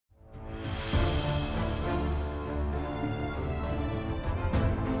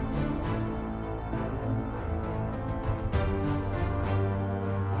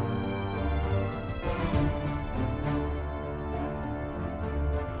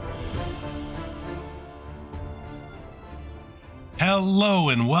Hello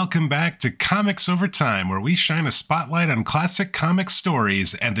and welcome back to Comics Over Time, where we shine a spotlight on classic comic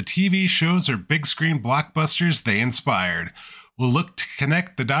stories and the TV shows or big screen blockbusters they inspired. We'll look to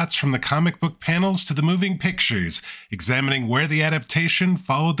connect the dots from the comic book panels to the moving pictures, examining where the adaptation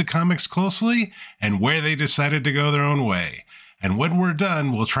followed the comics closely and where they decided to go their own way. And when we're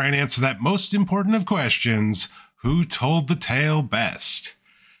done, we'll try and answer that most important of questions: who told the tale best?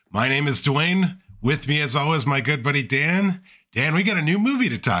 My name is Dwayne. With me, as always, my good buddy Dan. Dan, we got a new movie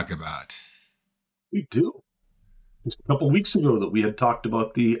to talk about. We do. Just a couple weeks ago that we had talked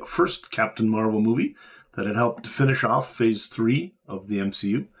about the first Captain Marvel movie that had helped to finish off Phase 3 of the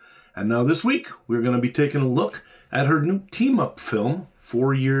MCU. And now this week, we're going to be taking a look at her new team-up film,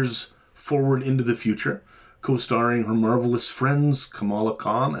 4 years forward into the future, co-starring her marvelous friends Kamala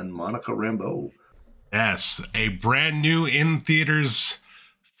Khan and Monica Rambeau. Yes, a brand new in-theaters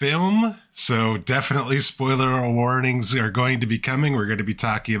film, so definitely spoiler warnings are going to be coming. We're going to be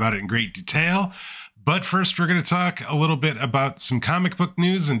talking about it in great detail. But first, we're going to talk a little bit about some comic book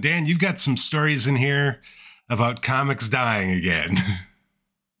news. And Dan, you've got some stories in here about comics dying again.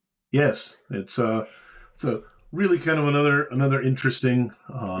 Yes, it's a really kind of another interesting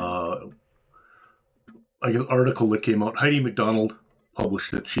article that came out. Heidi McDonald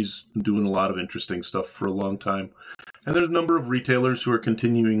published it. She's been doing a lot of interesting stuff for a long time. And there's a number of retailers who are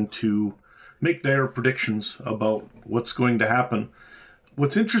continuing to make their predictions about what's going to happen.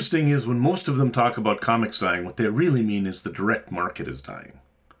 What's interesting is when most of them talk about comics dying, what they really mean is the direct market is dying.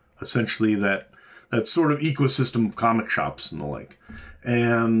 Essentially that sort of ecosystem of comic shops and the like.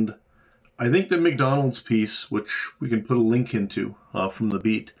 And I think that McDonald's piece, which we can put a link into from The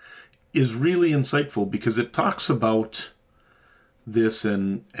Beat, is really insightful because it talks about this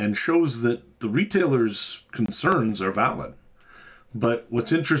and shows that the retailers' concerns are valid. But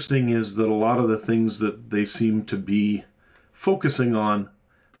what's interesting is that a lot of the things that they seem to be focusing on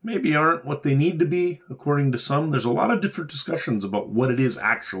maybe aren't what they need to be, according to some. There's a lot of different discussions about what it is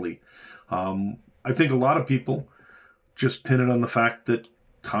actually. I think a lot of people just pin it on the fact that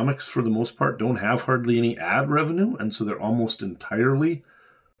comics, for the most part, don't have hardly any ad revenue, and so they're almost entirely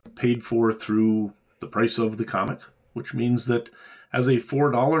paid for through the price of the comic, which means that as a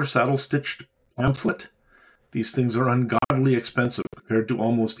 $4 saddle-stitched pamphlet, these things are ungodly expensive compared to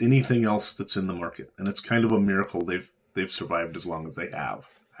almost anything else that's in the market. And it's kind of a miracle they've survived as long as they have,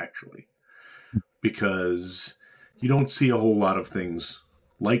 actually. Because you don't see a whole lot of things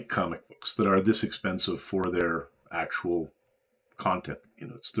like comic books that are this expensive for their actual content. You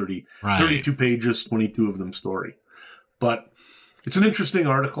know, it's 32 pages, 22 of them story. But it's an interesting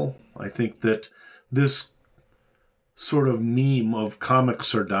article. I think that this sort of meme of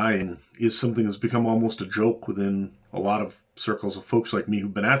comics are dying is something that's become almost a joke within a lot of circles of folks like me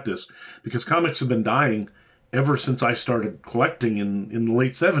who've been at this, because comics have been dying ever since I started collecting in the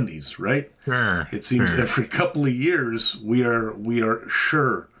late 70s, right? Sure. It seems every couple of years we are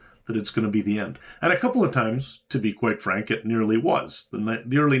sure that it's going to be the end. And a couple of times, to be quite frank, it nearly was.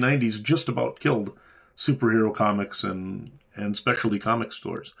 The early 90s just about killed superhero comics and specialty comic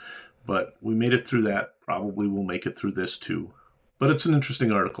stores. But we made it through that. Probably we'll make it through this too. But it's an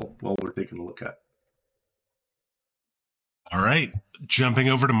interesting article while we're taking a look at. All right. Jumping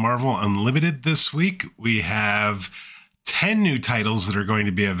over to Marvel Unlimited this week, we have 10 new titles that are going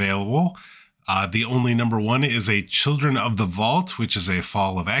to be available. The only number one is a Children of the Vault, which is a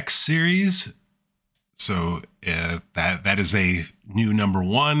Fall of X series. So that is a new number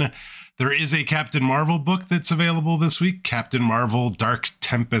one. There is a Captain Marvel book that's available this week. Captain Marvel Dark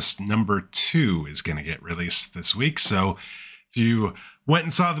Tempest number 2 is going to get released this week. So if you went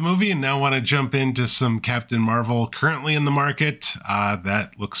and saw the movie and now want to jump into some Captain Marvel currently in the market,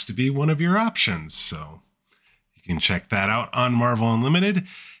 that looks to be one of your options. So you can check that out on Marvel Unlimited.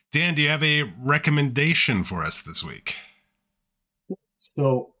 Dan, do you have a recommendation for us this week?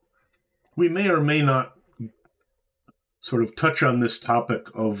 So we may or may not sort of touch on this topic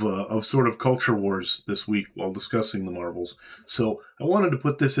of sort of culture wars this week while discussing the Marvels. So I wanted to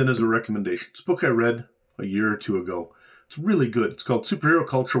put this in as a recommendation. It's a book I read a year or two ago. It's really good. It's called Superhero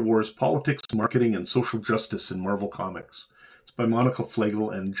Culture Wars, Politics, Marketing, and Social Justice in Marvel Comics. It's by Monica Flegel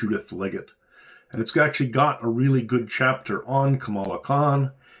and Judith Leggett. And it's actually got a really good chapter on Kamala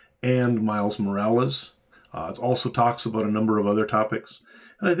Khan and Miles Morales. It also talks about a number of other topics.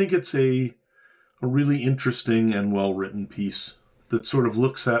 And I think it's a really interesting and well-written piece that sort of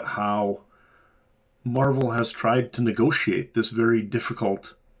looks at how Marvel has tried to negotiate this very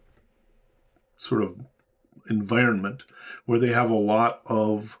difficult sort of environment where they have a lot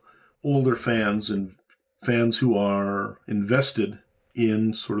of older fans and fans who are invested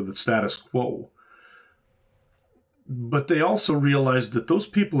in sort of the status quo. But they also realized that those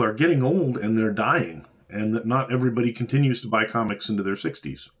people are getting old and they're dying, and that not everybody continues to buy comics into their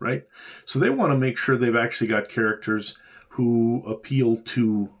 60s, right? So they want to make sure they've actually got characters who appeal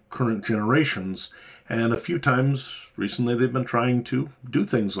to current generations. And a few times recently, they've been trying to do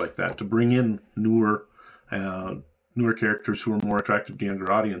things like that to bring in newer characters who are more attractive to younger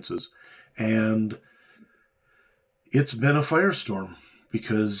audiences. And it's been a firestorm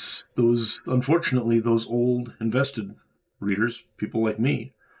because unfortunately, those old invested readers, people like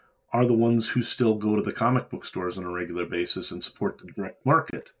me, are the ones who still go to the comic book stores on a regular basis and support the direct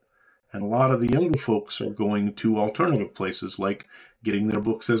market. And a lot of the younger folks are going to alternative places, like getting their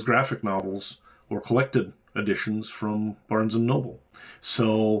books as graphic novels or collected editions from Barnes & Noble.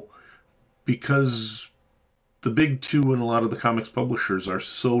 So because the big two and a lot of the comics publishers are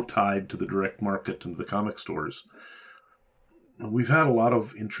so tied to the direct market and the comic stores, we've had a lot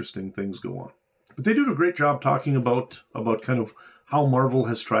of interesting things go on. But they do a great job talking about kind of how Marvel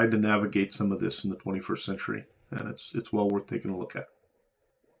has tried to navigate some of this in the 21st century. And it's well worth taking a look at.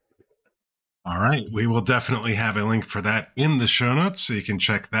 All right. We will definitely have a link for that in the show notes, so you can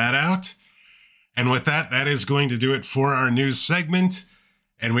check that out. And with that, that is going to do it for our news segment.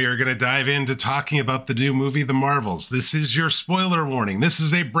 And we are going to dive into talking about the new movie, The Marvels. This is your spoiler warning. This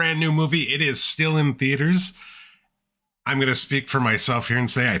is a brand new movie. It is still in theaters. I'm going to speak for myself here and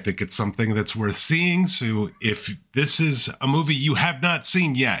say I think it's something that's worth seeing. So if this is a movie you have not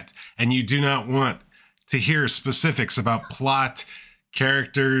seen yet, and you do not want to hear specifics about plot,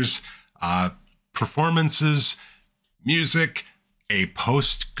 characters, performances, music, a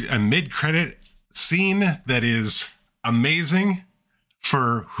mid-credit scene that is amazing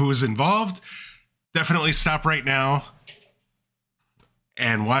for who's involved, definitely stop right now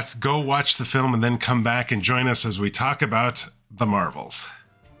and go watch the film, and then come back and join us as we talk about The Marvels.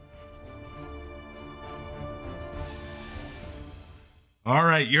 All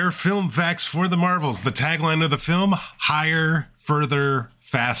right, your film facts for The Marvels. The tagline of the film: higher, further,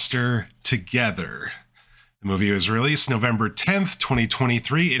 faster, together. The movie was released November 10th,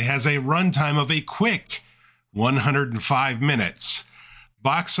 2023. It has a runtime of a quick 105 minutes.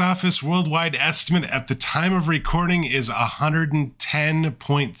 Box office worldwide estimate at the time of recording is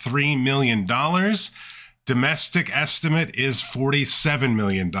 $110.3 million. Domestic estimate is $47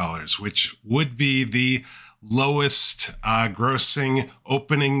 million, which would be the lowest grossing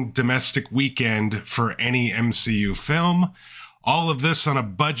opening domestic weekend for any MCU film. All of this on a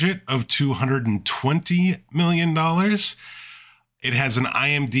budget of $220 million. It has an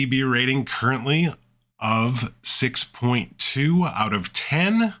IMDb rating currently of 6.2 out of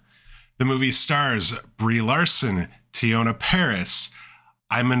 10. The movie stars Brie Larson, Tiona Paris,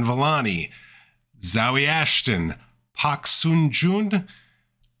 Iman Vellani, Zawe Ashton, Park Sun-joon,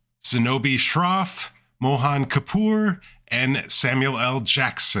 Zenobi Shroff, Mohan Kapoor, and Samuel L.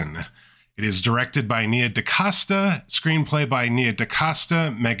 Jackson. It is directed by Nia DaCosta, screenplay by Nia DaCosta,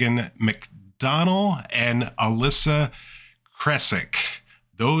 Megan McDonnell, and Alyssa Kresick.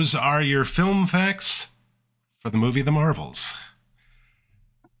 Those are your film facts for the movie The Marvels.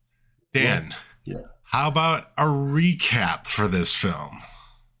 Dan, How about a recap for this film?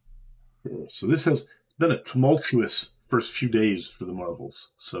 So this has been a tumultuous first few days for The Marvels.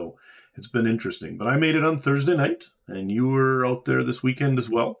 So it's been interesting. But I made it on Thursday night, and you were out there this weekend as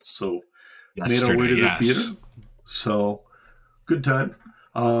well. So made our way to the theater. So good time.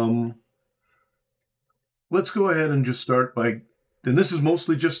 Let's go ahead and just start by, and this is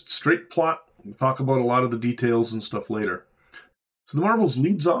mostly just straight plot. We'll talk about a lot of the details and stuff later. So The Marvels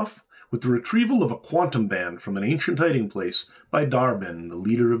leads off with the retrieval of a quantum band from an ancient hiding place by Dar-Benn, the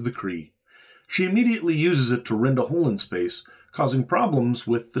leader of the Kree. She immediately uses it to rend a hole in space, causing problems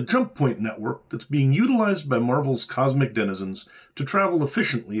with the jump point network that's being utilized by Marvel's cosmic denizens to travel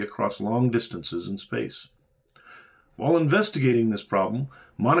efficiently across long distances in space. While investigating this problem,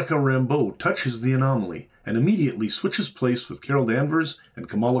 Monica Rambeau touches the anomaly and immediately switches place with Carol Danvers and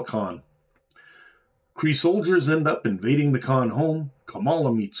Kamala Khan. Kree soldiers end up invading the Khan home,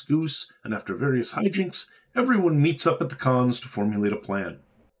 Kamala meets Goose, and after various hijinks, everyone meets up at the Khans to formulate a plan.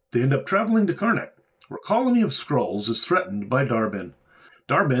 They end up traveling to Karnak, where a colony of Skrulls is threatened by Dar-Benn.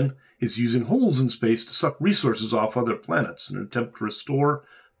 Dar-Benn is using holes in space to suck resources off other planets in an attempt to restore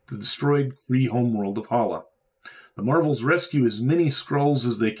the destroyed Kree homeworld of Hala. The Marvels rescue as many Skrulls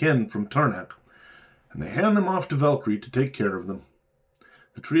as they can from Tarnak, and they hand them off to Valkyrie to take care of them.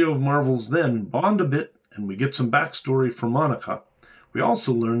 The trio of Marvels then bond a bit, and we get some backstory from Monica. We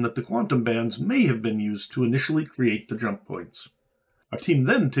also learn that the quantum bands may have been used to initially create the jump points. Our team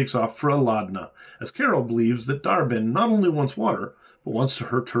then takes off for Aladna, as Carol believes that Dar-Benn not only wants water, but wants to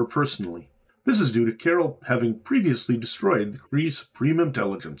hurt her personally. This is due to Carol having previously destroyed the Kree Supreme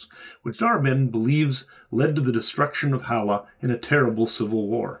Intelligence, which Dar-Benn believes led to the destruction of Hala in a terrible civil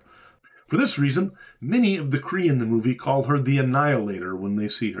war. For this reason, many of the Kree in the movie call her the Annihilator when they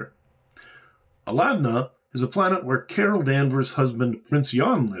see her. Aladna is a planet where Carol Danvers' husband Prince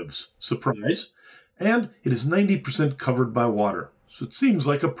Yon lives. Surprise! And it is 90% covered by water, so it seems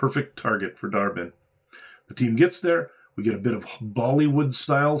like a perfect target for Dar-Benn. The team gets there. We get a bit of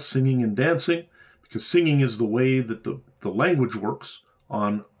Bollywood-style singing and dancing, because singing is the way that the language works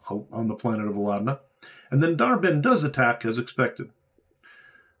on the planet of Aladna. And then Dar-Benn does attack as expected.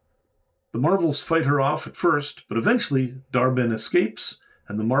 The Marvels fight her off at first, but eventually Dar-Benn escapes,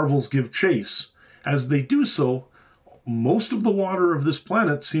 and the Marvels give chase. As they do so, most of the water of this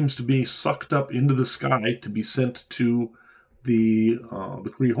planet seems to be sucked up into the sky to be sent to the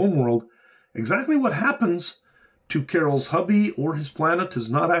Kree homeworld. Exactly what happens to Carol's hubby or his planet is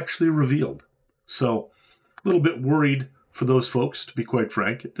not actually revealed. So, a little bit worried for those folks, to be quite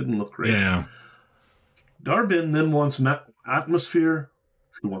frank. It didn't look great. Yeah. Dar-Benn then wants atmosphere,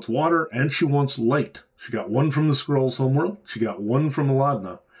 she wants water, and she wants light. She got one from the Skrulls' homeworld. She got one from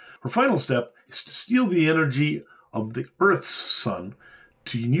Aladna. Her final step is to steal the energy of the Earth's sun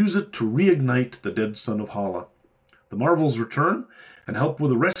to use it to reignite the dead sun of Hala. The Marvels return and help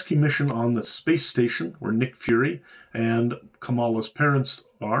with a rescue mission on the space station where Nick Fury and Kamala's parents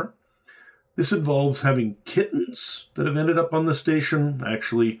are. This involves having kittens that have ended up on the station,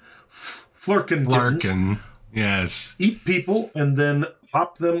 actually Flurkin kittens, yes, eat people and then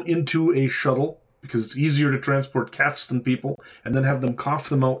hop them into a shuttle because it's easier to transport cats than people, and then have them cough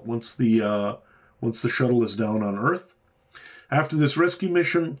them out once the shuttle is down on Earth. After this rescue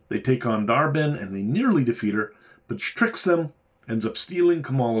mission, they take on Dar-Benn and they nearly defeat her, but she tricks them, ends up stealing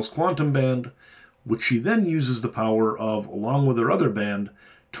Kamala's quantum band, which she then uses the power of, along with her other band,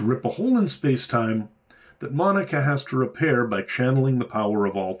 to rip a hole in space-time that Monica has to repair by channeling the power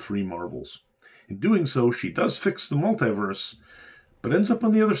of all three Marvels. In doing so, she does fix the multiverse, but ends up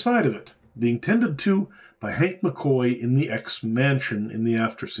on the other side of it, being tended to by Hank McCoy in the X mansion in the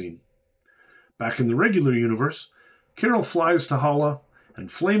after scene. Back in the regular universe, Carol flies to Hala and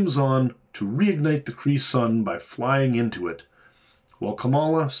flames on to reignite the Kree sun by flying into it, while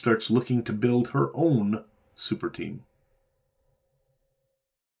Kamala starts looking to build her own super team.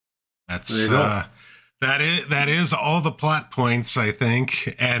 That's that is all the plot points, I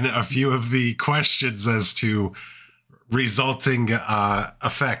think, and a few of the questions as to resulting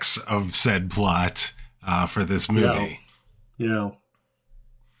effects of said plot for this movie. Yeah.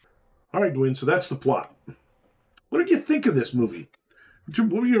 All right, Dwayne, so that's the plot. What did you think of this movie?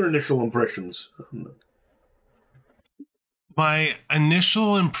 What were your initial impressions? My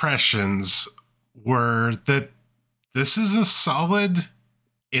initial impressions were that this is a solid,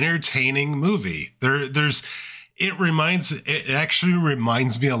 entertaining movie. It actually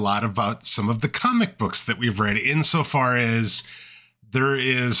reminds me a lot about some of the comic books that we've read, insofar as there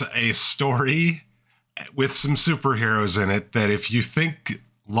is a story with some superheroes in it that if you think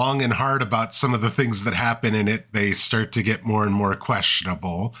long and hard about some of the things that happen in it, they start to get more and more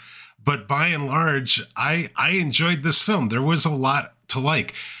questionable. But by and large, I enjoyed this film. There was a lot to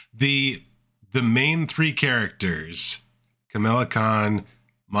like. The main three characters, Kamala Khan,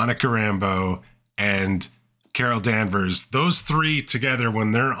 Monica Rambeau, and Carol Danvers, those three together,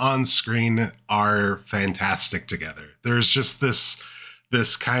 when they're on screen, are fantastic together. There's just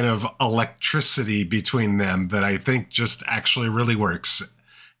this kind of electricity between them that I think just actually really works.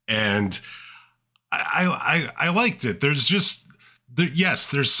 And I liked it. There's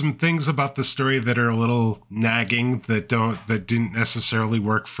some things about the story that are a little nagging that didn't necessarily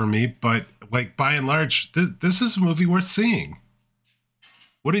work for me, but like by and large, this is a movie worth seeing.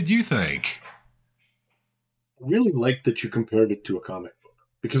 What did you think? I really liked that you compared it to a comic book,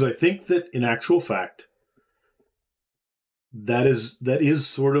 because I think that in actual fact, that is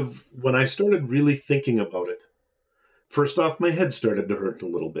sort of when I started really thinking about it. First off, my head started to hurt a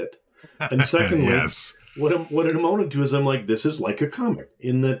little bit. And secondly, yes. what it amounted to is I'm like, this is like a comic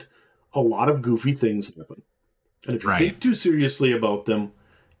in that a lot of goofy things happen. And if you think too seriously about them,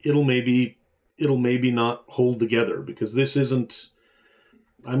 it'll maybe not hold together, because this isn't,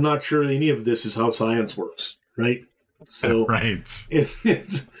 I'm not sure any of this is how science works, right? So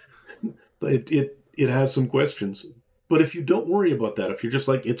it has some questions. But if you don't worry about that, if you're just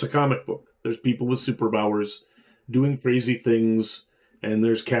like, it's a comic book, there's people with superpowers doing crazy things, and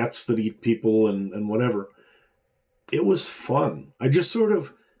there's cats that eat people and whatever. It was fun. I just sort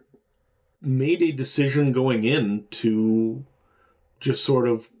of made a decision going in to just sort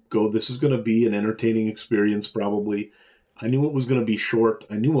of go, this is going to be an entertaining experience probably. I knew it was going to be short.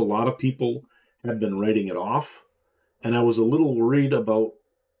 I knew a lot of people had been writing it off, and I was a little worried about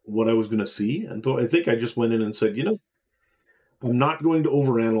what I was going to see. And so I think I just went in and said, I'm not going to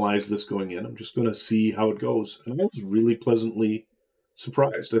overanalyze this going in. I'm just going to see how it goes. And I was really pleasantly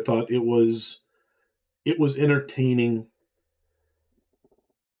surprised. I thought it was entertaining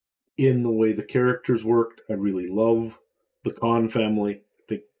in the way the characters worked. I really love the Khan family. I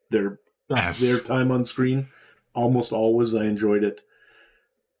think their Yes. time on screen, almost always, I enjoyed it.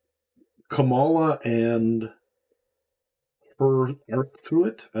 Kamala and her arc through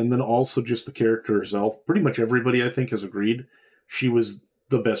it, and then also just the character herself. Pretty much everybody, I think, has agreed she was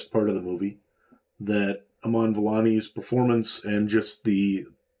the best part of the movie. That Aman Vellani's performance and just the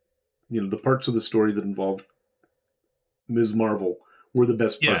parts of the story that involved Ms. Marvel were the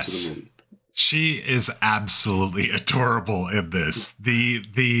best parts of the movie. She is absolutely adorable in this.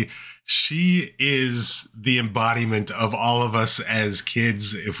 She is the embodiment of all of us as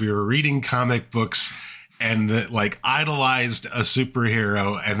kids. If we were reading comic books and idolized a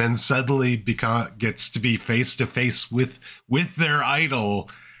superhero, and then suddenly gets to be face to face with their idol,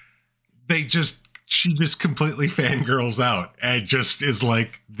 she just completely fangirls out and just is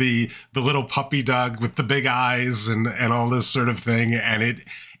like the little puppy dog with the big eyes and all this sort of thing. And it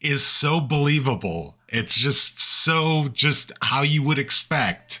is so believable. It's just how you would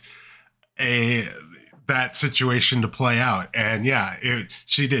expect that situation to play out. And yeah,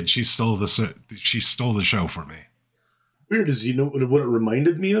 she did. She stole the show for me. Weird is, what it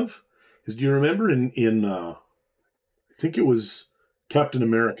reminded me of is, do you remember in I think it was Captain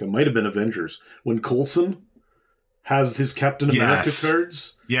America, might have been Avengers, when Coulson has his Captain America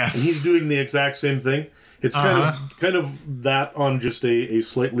cards? Yes. And he's doing the exact same thing. It's kind of that on just a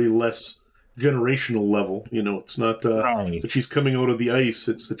slightly less generational level. It's not that she's coming out of the ice.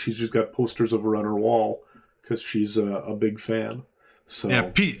 It's that she's just got posters of her on her wall because she's a big fan. So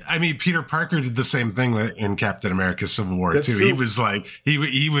yeah, Peter Parker did the same thing in Captain America: Civil War too. True. He was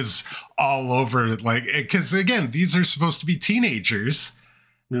he was all over because again, these are supposed to be teenagers,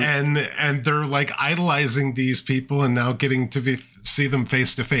 and they're idolizing these people, and now getting to see them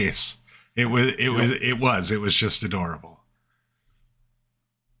face to face. It was just adorable.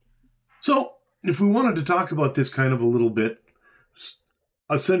 So, if we wanted to talk about this kind of a little bit,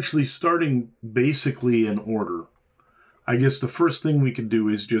 essentially starting basically in order, I guess the first thing we could do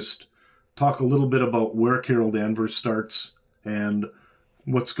is just talk a little bit about where Carol Danvers starts and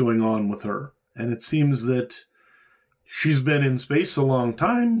what's going on with her. And it seems that she's been in space a long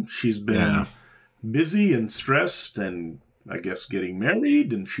time. She's been busy and stressed and, I guess, getting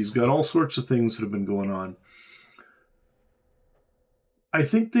married, and she's got all sorts of things that have been going on. I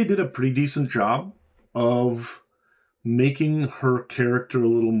think they did a pretty decent job of making her character a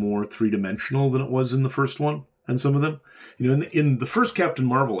little more three-dimensional than it was in the first one. And some of them, in the first Captain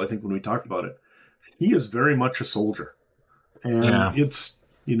Marvel, I think when we talked about it, he is very much a soldier. And it's,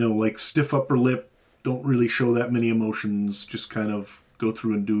 stiff upper lip, don't really show that many emotions, just kind of go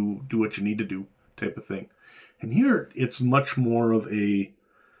through and do what you need to do type of thing. And here, it's much more of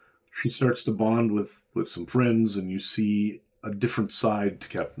she starts to bond with some friends, and you see a different side to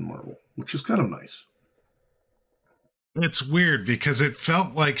Captain Marvel, which is kind of nice. It's weird because it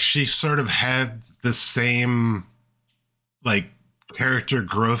felt like she sort of had the same character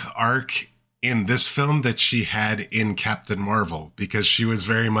growth arc in this film that she had in Captain Marvel, because she was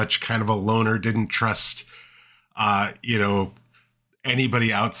very much kind of a loner, didn't trust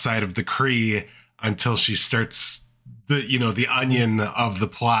anybody outside of the Kree until she starts the onion of the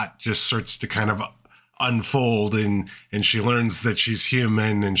plot just starts to kind of unfold, and she learns that she's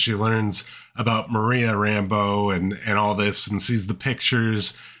human, and she learns about Maria Rambeau and all this, and sees the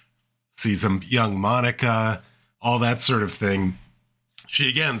pictures, sees a young Monica, all that sort of thing. She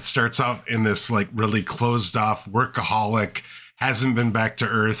again starts out in this really closed off workaholic, hasn't been back to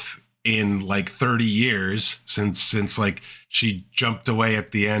Earth in 30 years since she jumped away at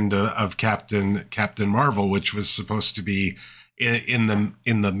the end of Captain Marvel, which was supposed to be in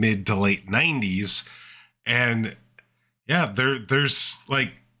the mid to late 90s. And yeah, there's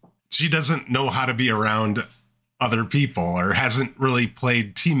she doesn't know how to be around other people, or hasn't really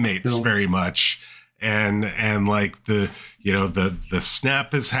played teammates very much. And the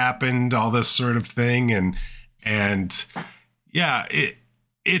snap has happened, all this sort of thing. And yeah,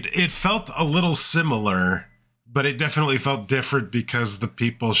 it felt a little similar, but it definitely felt different because the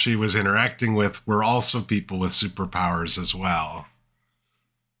people she was interacting with were also people with superpowers as well.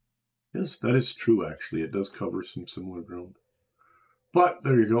 Yes, that is true, actually. It does cover some similar ground. But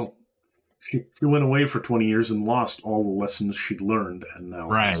there you go. She went away for 20 years and lost all the lessons she'd learned, and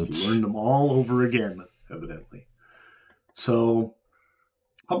now has to learn them all over again, evidently. So,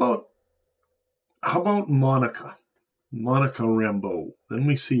 how about how about Monica? Monica Rambeau. Then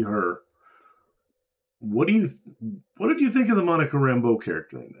we see her. What did you think of the Monica Rambeau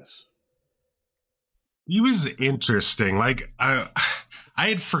character in this? He was interesting. Like I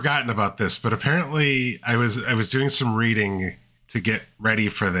had forgotten about this, but apparently I was doing some reading to get ready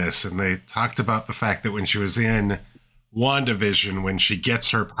for this, and they talked about the fact that when she was in WandaVision, when she gets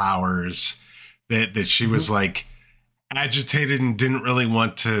her powers, that she was like agitated and didn't really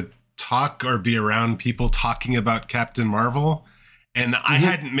want to talk or be around people talking about Captain Marvel. And I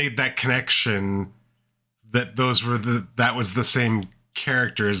hadn't made that connection that that was the same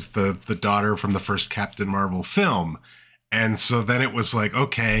character as the daughter from the first Captain Marvel film. And so then it was like,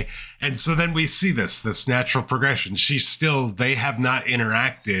 okay. And so then we see this natural progression. They have not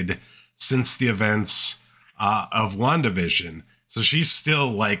interacted since the events of WandaVision. So she's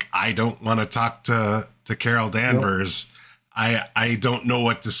still like, I don't want to talk to Carol Danvers. Yep. I don't know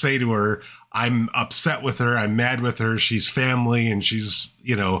what to say to her. I'm upset with her. I'm mad with her. She's family, and she's,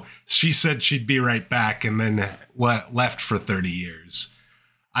 she said she'd be right back, and then left for 30 years.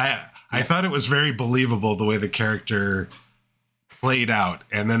 I thought it was very believable the way the character played out,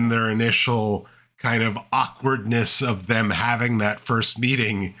 and then their initial kind of awkwardness of them having that first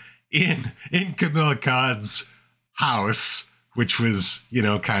meeting in Camilla Khan's house, which was,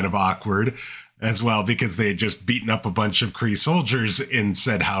 kind of awkward as well, because they had just beaten up a bunch of Kree soldiers in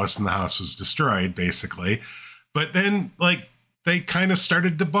said house, and the house was destroyed, basically. But then, they kind of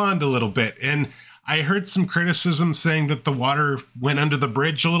started to bond a little bit. And I heard some criticism saying that the water went under the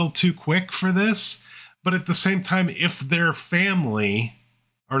bridge a little too quick for this. But at the same time, if they're family,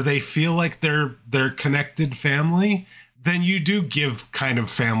 or they feel like they're connected family, then you do give kind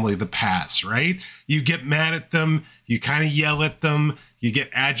of family the pass, right? You get mad at them, you kind of yell at them, you get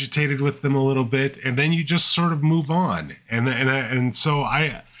agitated with them a little bit, and then you just sort of move on. And so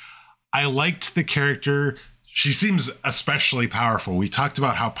I liked the character. She seems especially powerful. We talked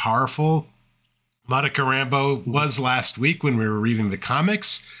about how powerful Monica Rambeau was last week when we were reading the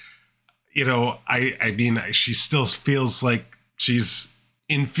comics. I mean, she still feels like she's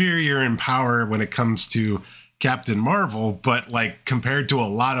inferior in power when it comes to Captain Marvel, but compared to a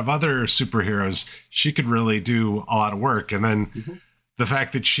lot of other superheroes, she could really do a lot of work. And then the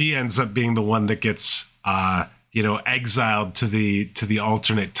fact that she ends up being the one that gets, exiled to the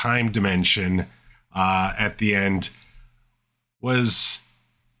alternate time dimension at the end was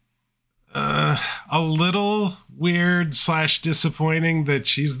a little weird / disappointing that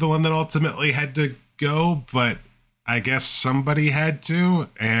she's the one that ultimately had to go, but I guess somebody had to,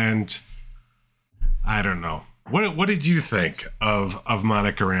 and I don't know. What did you think of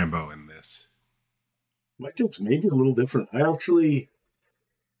Monica Rambeau in this? My take's maybe a little different. I actually,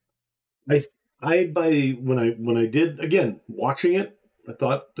 when I did, again, watching it, I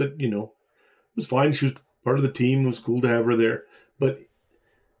thought that, it was fine. She was part of the team. It was cool to have her there. But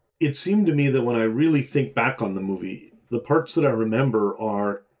it seemed to me that when I really think back on the movie, the parts that I remember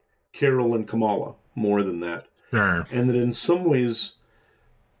are Carol and Kamala more than that. Sure. And that in some ways,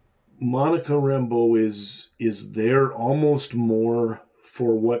 Monica Rambeau is there almost more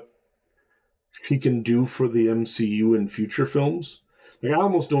for what she can do for the MCU in future films. I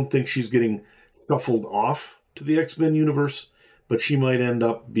almost don't think she's getting shuffled off to the X-Men universe, but she might end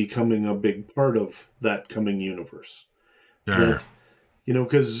up becoming a big part of that coming universe. Sure.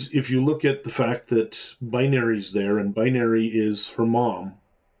 Because if you look at the fact that Binary's there, and Binary is her mom,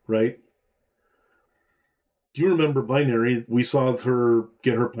 right? Do you remember Binary? We saw her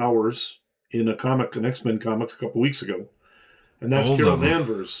get her powers in an X-Men comic a couple weeks ago. And that's Carol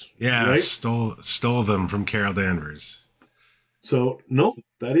Danvers. Yeah, right? stole them from Carol Danvers. So, no,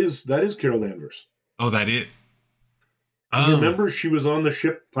 that is Carol Danvers. Oh, that it? Remember, she was on the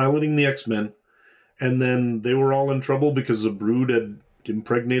ship piloting the X-Men, and then they were all in trouble because the Brood had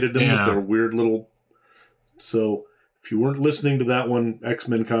impregnated them with their weird little... So... If you weren't listening to that one,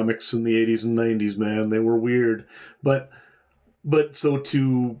 X-Men comics in the 80s and 90s, man, they were weird. But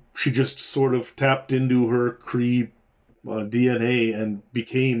she just sort of tapped into her Kree DNA and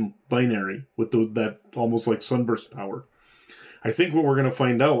became Binary with that almost like sunburst power. I think what we're going to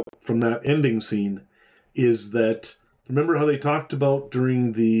find out from that ending scene is that, remember how they talked about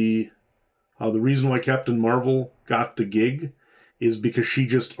during the reason why Captain Marvel got the gig is because she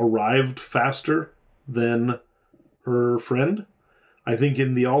just arrived faster than her friend? I think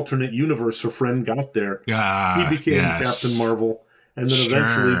in the alternate universe, her friend got there. He became Captain Marvel, and then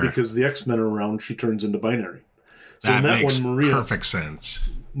eventually, because the X-Men are around, she turns into Binary. So that in that makes one, perfect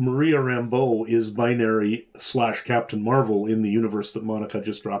sense. Maria Rambeau is Binary / Captain Marvel in the universe that Monica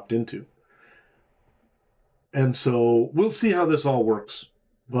just dropped into. And so we'll see how this all works.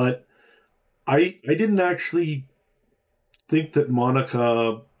 But I didn't actually think that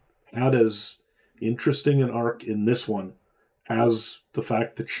Monica had as interesting an arc in this one as the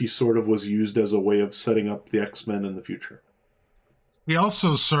fact that she sort of was used as a way of setting up the X-Men in the future. He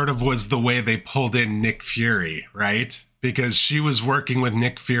also sort of was the way they pulled in Nick Fury, right? Because she was working with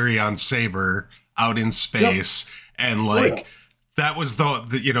Nick Fury on Saber out in space, Yep. and Oh yeah. like that was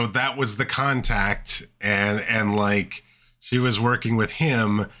that was the contact, and like she was working with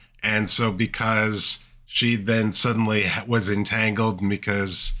him, and so because she then suddenly was entangled, and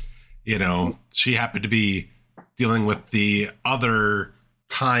because she happened to be dealing with the other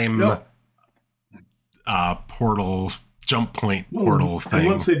time Yep. portal jump point Well, portal and thing.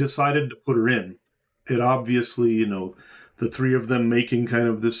 once they decided to put her in, it obviously, the three of them making kind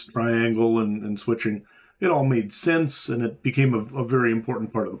of this triangle and switching, it all made sense and it became a very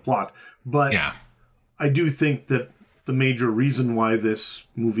important part of the plot. But Yeah. I do think that the major reason why this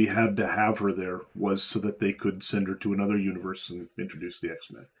movie had to have her there was so that they could send her to another universe and introduce the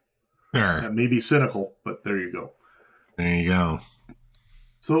X-Men. Sure. That may be cynical, but there you go. There you go.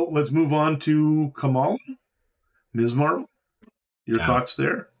 So let's move on to Kamala, Ms. Marvel. Your Yeah. thoughts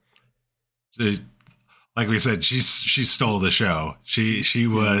there? Like we said, she stole the show. She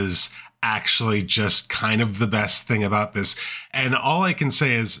was actually just kind of the best thing about this. And all I can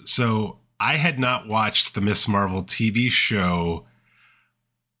say is, so I had not watched the Miss Marvel TV show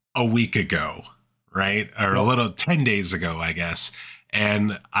a week ago, right? Or a Yep. little 10 days ago, I guess.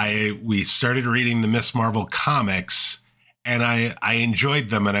 And we started reading the Miss Marvel comics, and I enjoyed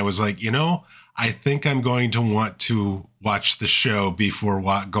them, and I was like, I think I'm going to want to watch the show before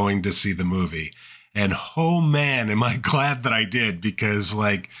going to see the movie. And oh man, am I glad that I did, because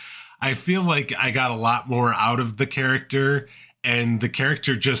like I feel like I got a lot more out of the character, and the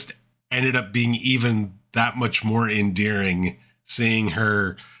character just ended up being even that much more endearing, seeing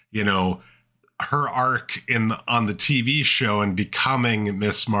her, you know, her arc on the TV show and becoming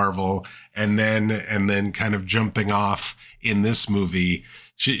Miss Marvel, and then kind of jumping off in this movie.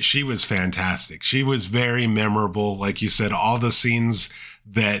 She was fantastic. She was very memorable. Like you said, all the scenes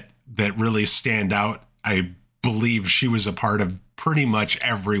that really stand out, I believe she was a part of pretty much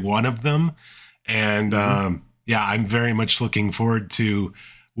every one of them. And yeah, I'm very much looking forward to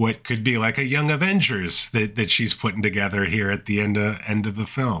what could be like a Young Avengers that she's putting together here at the end of the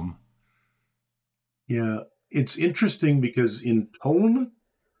film. Yeah, it's interesting because in tone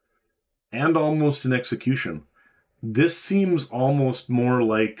and almost in execution, this seems almost more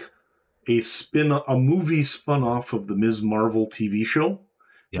like a movie spun off of the Ms. Marvel TV show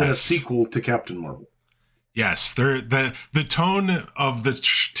than a Yes. sequel to Captain Marvel. Yes, the tone of the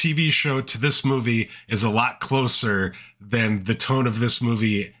TV show to this movie is a lot closer than the tone of this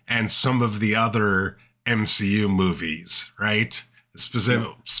movie and some of the other MCU movies, right?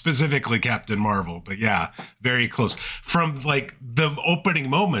 Specifically Captain Marvel, but yeah, very close from like the opening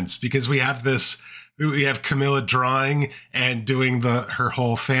moments, because we have Camilla drawing and doing her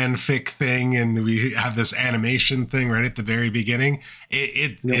whole fanfic thing, and we have this animation thing right at the very beginning.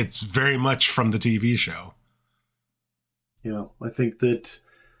 It's very much from the TV show. Yeah, I think that,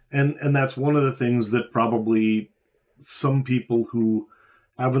 and that's one of the things that probably some people who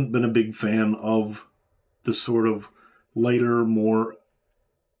haven't been a big fan of the sort of lighter, more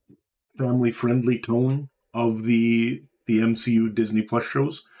family-friendly tone of the MCU Disney Plus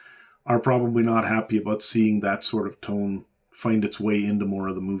shows are probably not happy about seeing that sort of tone find its way into more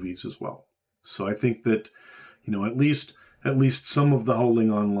of the movies as well. So I think that at least some of the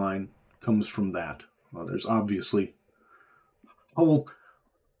howling online comes from that. There's obviously whole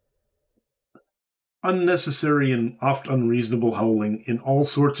unnecessary and oft unreasonable howling in all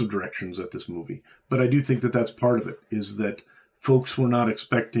sorts of directions at this movie. But I do think that that's part of it, is that folks were not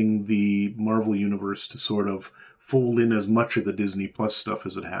expecting the Marvel Universe to sort of fold in as much of the Disney Plus stuff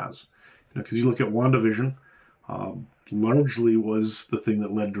as it has. Because you look at WandaVision, largely was the thing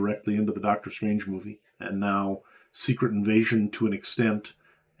that led directly into the Doctor Strange movie, and now Secret Invasion to an extent.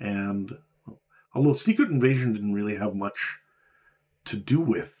 And although Secret Invasion didn't really have much to do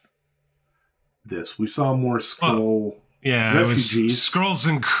with this. We saw more Well, Skrull yeah, it was refugees, Skrulls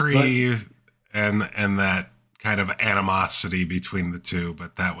and but Kree, and that kind of animosity between the two,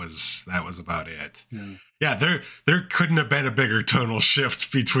 but that was about it. yeah, Yeah, there couldn't have been a bigger tonal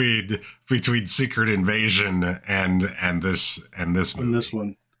shift between Secret Invasion and this on movie. this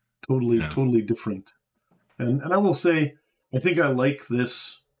one, totally, Yeah. totally different. And I will say, I think I like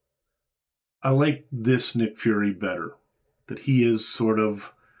this. I like this Nick Fury better. That he is sort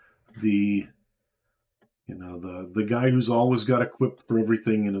of the the guy who's always got a quip for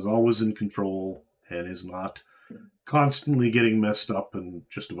everything and is always in control and is not constantly getting messed up and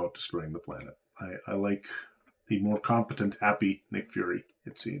just about destroying the planet. I like the more competent, happy Nick Fury,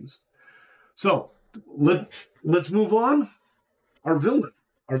 it seems. So let's move on. Our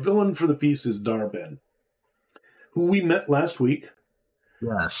villain for the piece is Dar-Ben, who we met last week.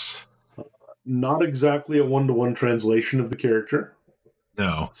 Yes. Not exactly a one-to-one translation of the character.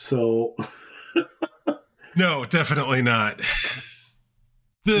 No. So No, definitely not.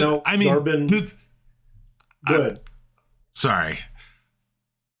 Dar-Ben. Go ahead. Sorry.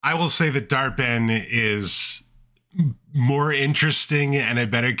 I will say that Dar-Ben is more interesting and a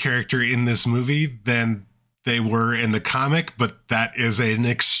better character in this movie than they were in the comic, but that is an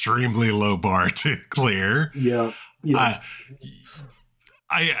extremely low bar to clear. Yeah.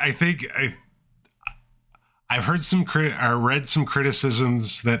 I think I've heard read some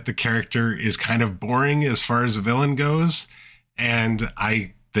criticisms that the character is kind of boring as far as a villain goes, and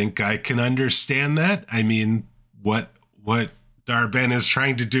I think I can understand that. I mean, what Dar-Ben is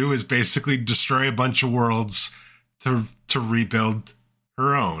trying to do is basically destroy a bunch of worlds to rebuild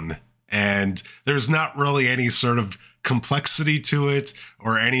her own. And there's not really any sort of complexity to it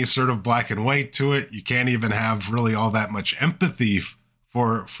or any sort of black and white to it. You can't even have really all that much empathy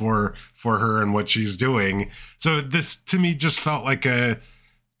for her and what she's doing. So this to me just felt like a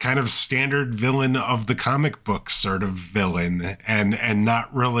kind of standard villain of the comic book sort of villain, and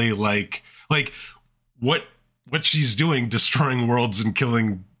not really like what she's doing, destroying worlds and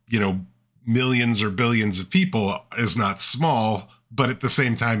killing, millions or billions of people, is not small, but at the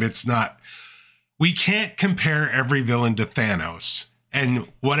same time, it's not. We can't compare every villain to Thanos. And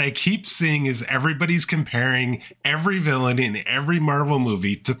what I keep seeing is everybody's comparing every villain in every Marvel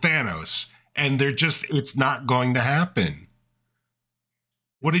movie to Thanos. And it's not going to happen.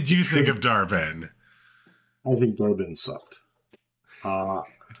 What did you think of Dar-Ben? I think Dar-Ben sucked.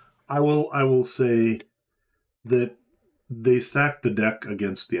 I will say that they stacked the deck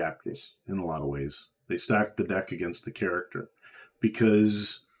against the actress in a lot of ways. They stacked the deck against the character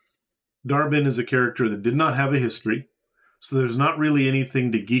because Dar-Ben is a character that did not have a history, so there's not really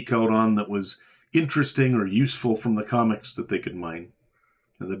anything to geek out on that was interesting or useful from the comics that they could mine.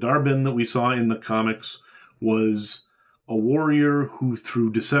 And the Dar-Ben that we saw in the comics was a warrior who,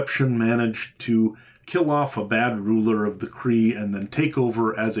 through deception, managed to kill off a bad ruler of the Kree and then take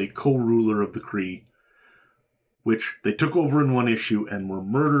over as a co-ruler of the Kree, which they took over in one issue and were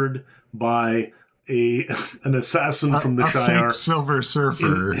murdered by an assassin from the Shire. Fake Silver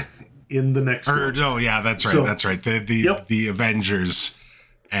Surfer. In the next one. Oh, yeah, that's right. That's right. The Avengers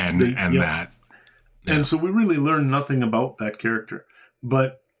and that. Yeah. And so we really learned nothing about that character.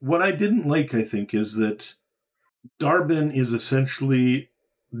 But what I didn't like, I think, is that Dar-Ben is essentially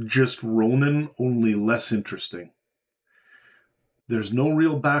just Ronin, only less interesting. There's no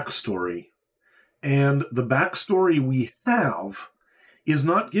real backstory. And the backstory we have is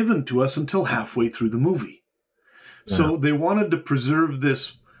not given to us until halfway through the movie. Yeah. So they wanted to preserve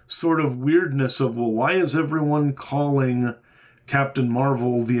this sort of weirdness of, well, why is everyone calling Captain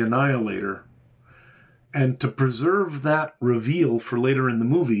Marvel the Annihilator? And to preserve that reveal for later in the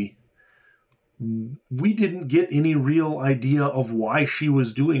movie, we didn't get any real idea of why she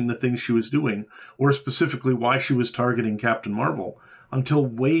was doing the things she was doing, or specifically why she was targeting Captain Marvel, until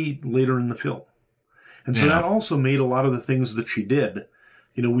way later in the film. And so that also made a lot of the things that she did.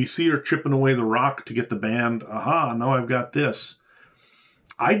 We see her chipping away the rock to get the band. Aha, now I've got this.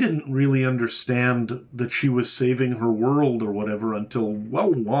 I didn't really understand that she was saving her world or whatever until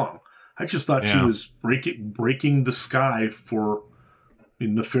well along. I just thought she was breaking the sky for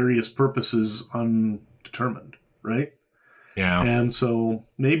nefarious purposes undetermined, right? Yeah. And so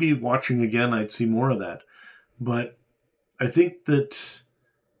maybe watching again, I'd see more of that. But I think that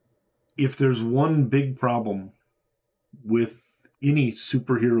if there's one big problem with any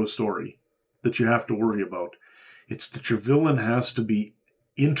superhero story that you have to worry about, it's that your villain has to be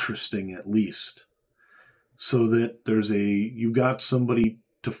interesting at least, so that you've got somebody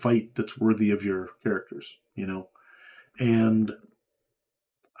to fight that's worthy of your characters, And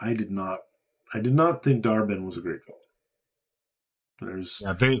I did not think Dar-Ben was a great villain.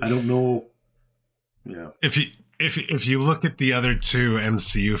 I don't know. Yeah. If you look at the other two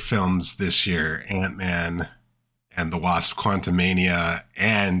MCU films this year, Ant-Man and the Wasp: Quantumania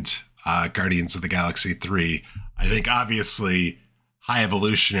and Guardians of the Galaxy 3, I think obviously High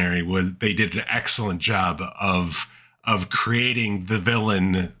Evolutionary they did an excellent job of creating the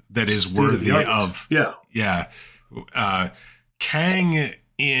villain that is worthy of. Yeah. Kang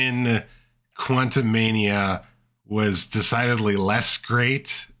in Quantumania was decidedly less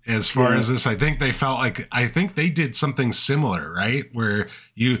great as far as this. I think they did something similar, right? Where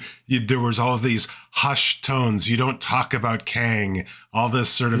you there was all of these hushed tones. You don't talk about Kang, all this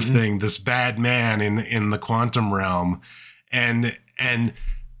sort of thing, this bad man in the quantum realm. And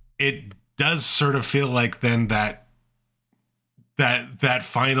it does sort of feel like then that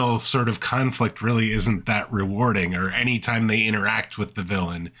final sort of conflict really isn't that rewarding, or anytime they interact with the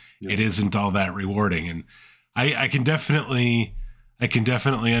villain, it isn't all that rewarding. And I can definitely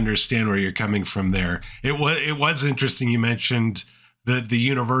understand where you're coming from there. It was interesting. You mentioned the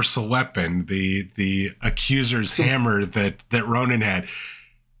universal weapon, the accuser's hammer that Ronan had.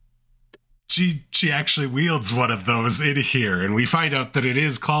 She actually wields one of those in here, and we find out that it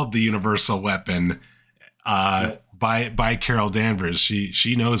is called the universal weapon by Carol Danvers.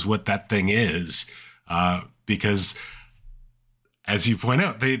 She knows what that thing is, because, as you point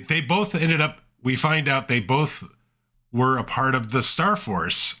out, they both ended up. We find out they both were a part of the Star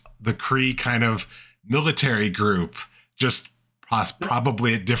Force, the Kree kind of military group, just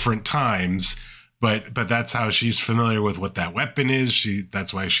probably at different times. But that's how she's familiar with what that weapon is.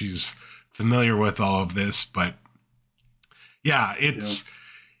 That's why she's familiar with all of this. But yeah, it's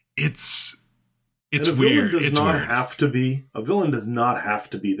weird. A villain does not have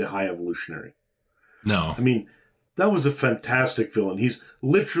to be the High Evolutionary. No. I mean, that was a fantastic villain. He's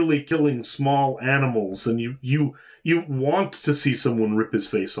literally killing small animals, and you want to see someone rip his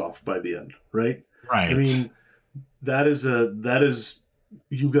face off by the end, right? Right. I mean, that is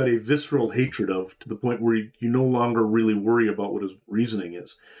you've got a visceral hatred of, to the point where you no longer really worry about what his reasoning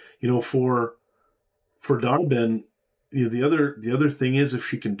is. For Dar-Benn, the other thing is, if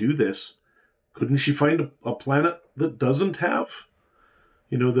she can do this, couldn't she find a planet that doesn't have,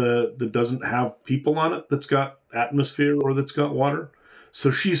 that doesn't have people on it, that's got atmosphere or that's got water? So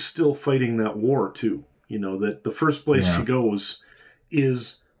she's still fighting that war too. That the first place she goes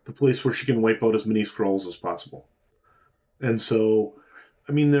is the place where she can wipe out as many Skrulls as possible. And so,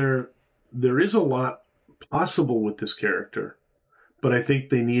 I mean, there is a lot possible with this character, but I think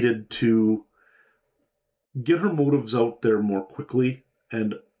they needed to get her motives out there more quickly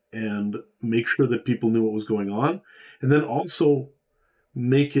and make sure that people knew what was going on, and then also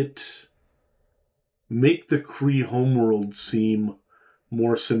make the Kree homeworld seem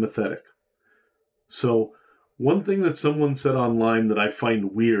more sympathetic. So one thing that someone said online that I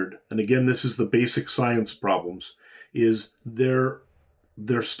find weird, and again, this is the basic science problems, is their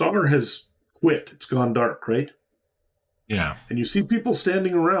star has quit. It's gone dark, right? Yeah. And you see people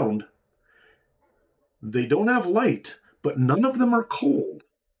standing around. They don't have light, but none of them are cold.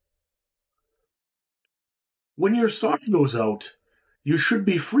 When your star goes out, you should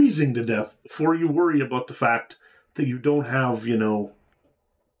be freezing to death before you worry about the fact that you don't have,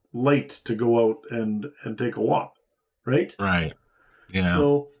 light to go out and take a walk, right? Right. Yeah.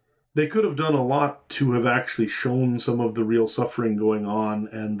 So they could have done a lot to have actually shown some of the real suffering going on,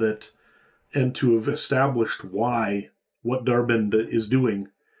 and to have established why what Dar-Benn is doing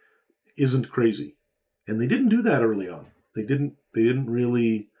isn't crazy. And they didn't do that early on. They didn't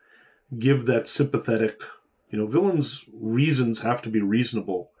really give that sympathetic, villains' reasons have to be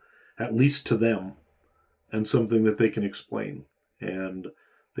reasonable, at least to them, and something that they can explain. And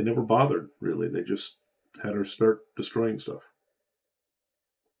they never bothered, really. They just had her start destroying stuff.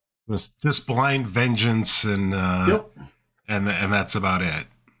 This blind vengeance, and that's about it.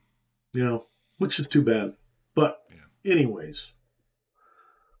 Which is too bad. But anyways,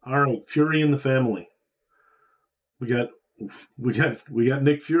 all right, Fury and the family. We got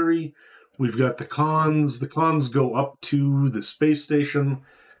Nick Fury. We've got the Khans. The Khans go up to the space station.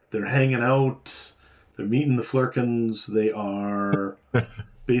 They're hanging out. They're meeting the Flurkins. They are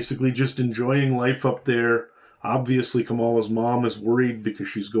basically just enjoying life up there. Obviously, Kamala's mom is worried because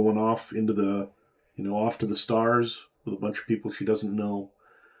she's going off into the, off to the stars with a bunch of people she doesn't know.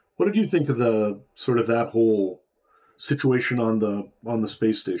 What did you think of the sort of that whole situation on the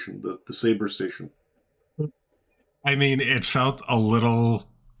space station, the Saber station? I mean, it felt a little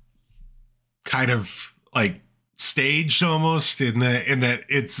kind of like staged almost in that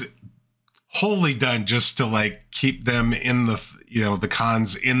it's wholly done just to like keep them in the, the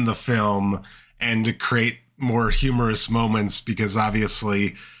Khans in the film and to create more humorous moments, because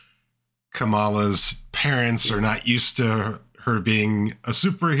obviously Kamala's parents are not used to her being a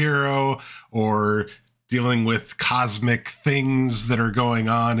superhero or dealing with cosmic things that are going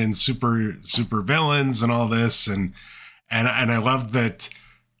on and super villains and all this. And I love that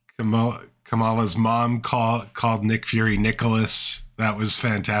Kamala's mom called Nick Fury Nicholas. That was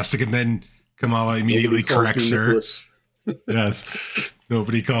fantastic. And then Kamala immediately corrects her. Nicholas. Yes.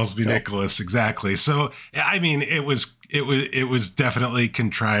 Nobody calls me Yep. Nicholas. Exactly. So, I mean, it was definitely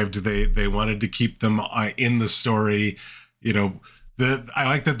contrived. They wanted to keep them in the story. You know, I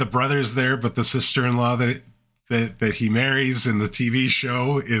like that the brother's there, but the sister-in-law that he marries in the TV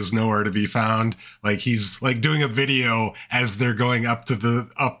show is nowhere to be found. Like he's like doing a video as they're going up to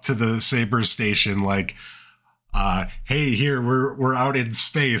the Saber station, like, hey, here we're out in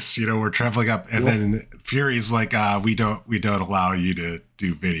space, we're traveling up, and Yep. then Fury's like, we don't allow you to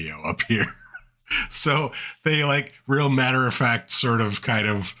do video up here. So they like real matter of fact sort of kind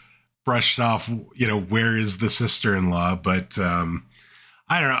of brushed off, where is the sister-in-law, but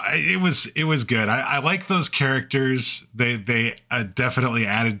I don't know. It was good. I like those characters. They definitely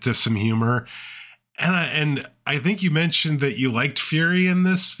added to some humor, and I think you mentioned that you liked Fury in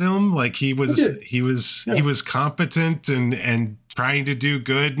this film. Like he I was did. he was he Yeah. was competent and trying to do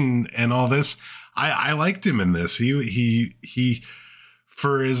good and all this. I liked him in this. He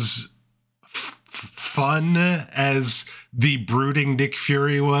for his fun as the brooding Nick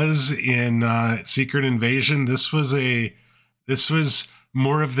Fury was in Secret Invasion. This was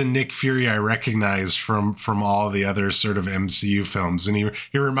more of the Nick Fury I recognized from all the other sort of MCU films, and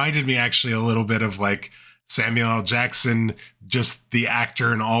he reminded me actually a little bit of like Samuel L. Jackson, just the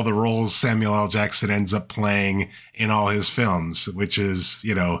actor and all the roles Samuel L. Jackson ends up playing in all his films, which is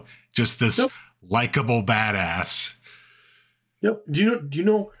just this Yep. likable badass. Yep. Do you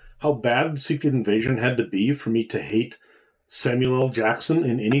know how bad Secret Invasion had to be for me to hate Samuel L. Jackson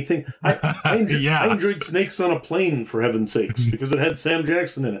in anything? I Yeah, enjoyed Snakes on a Plane, for heaven's sakes, because it had Sam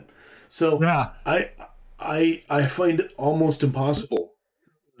Jackson in it. So yeah, I I find it almost impossible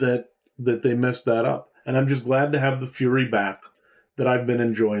that they messed that up. And I'm just glad to have the Fury back that I've been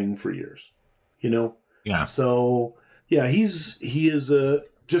enjoying for years. You know? yeah. So yeah, he is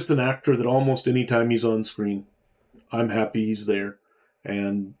just an actor that almost any time he's on screen, I'm happy he's there,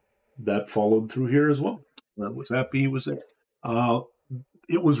 and that followed through here as well. I was happy he was there. Uh,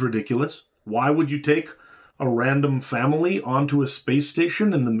 it was ridiculous. Why would you take a random family onto a space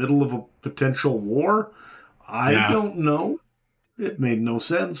station in the middle of a potential war? I Yeah. don't know. It made no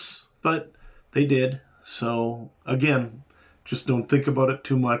sense, but they did. So again, just don't think about it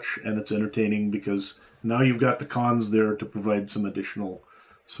too much, and it's entertaining because now you've got the cons there to provide some additional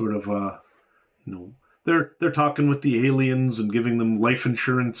sort of you know they're talking with the aliens and giving them life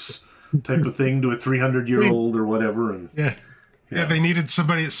insurance type of thing to a 300-year-old or whatever, and Yeah. Yeah, yeah, they needed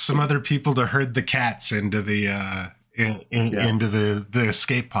some other people to herd the cats into the yeah. into the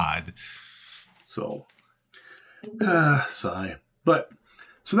escape pod. So sigh, but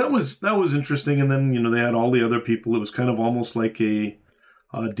so that was interesting, and then they had all the other people. It was kind of almost like a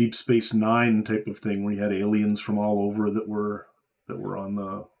Deep Space Nine type of thing where you had aliens from all over that were on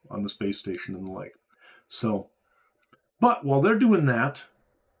the space station and the like. So, but while they're doing that,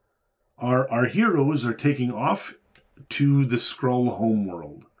 our heroes are taking off to the Skrull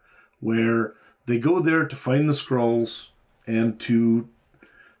homeworld, where they go there to find the Skrulls and to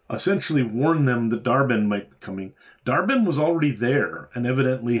essentially warn them that Darben might be coming. Darben was already there and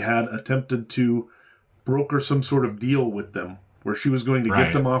evidently had attempted to broker some sort of deal with them where she was going to get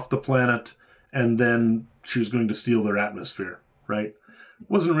Right. them off the planet and then she was going to steal their atmosphere, right? It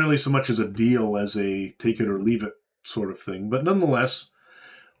wasn't really so much as a deal as a take it or leave it sort of thing. But nonetheless,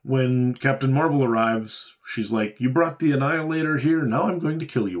 when Captain Marvel arrives, she's like, "You brought the Annihilator here, now I'm going to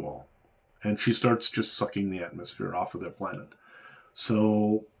kill you all." And she starts just sucking the atmosphere off of their planet.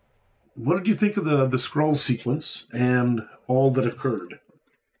 So, what did you think of the Skrull sequence and all that occurred?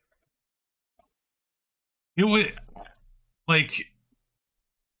 It was like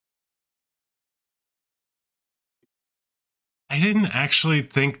I didn't actually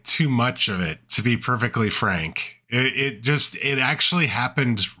think too much of it, to be perfectly frank. It actually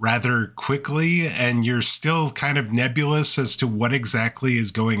happened rather quickly, and you're still kind of nebulous as to what exactly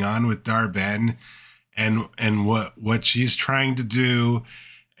is going on with Darben and what she's trying to do,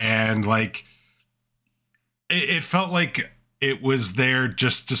 and like it felt like it was there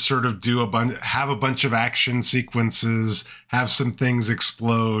just to sort of have a bunch of action sequences, have some things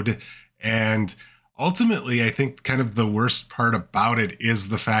explode, and ultimately, I think kind of the worst part about it is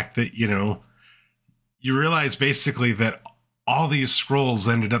the fact that you realize basically that all these scrolls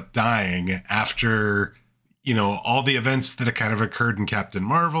ended up dying after all the events that kind of occurred in Captain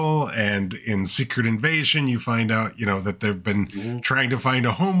Marvel and in Secret Invasion. You find out that they've been Mm-hmm. trying to find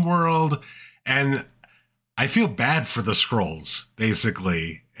a home world, and I feel bad for the scrolls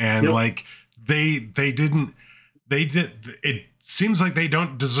basically, and Yep. like they didn't they did it seems like they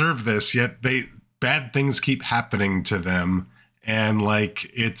don't deserve this, yet they bad things keep happening to them, and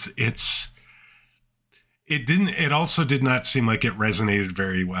like it didn't. It also did not seem like it resonated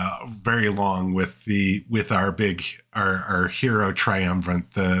very long with our hero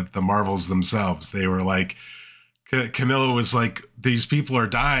triumvirate, the Marvels themselves. They were like, Camilla was like, these people are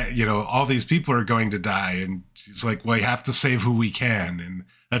dying, all these people are going to die. And she's like, well, you have to save who we can. And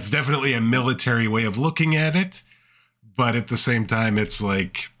that's definitely a military way of looking at it. But at the same time, it's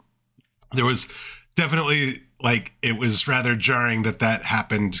like, there was definitely, like, it was rather jarring that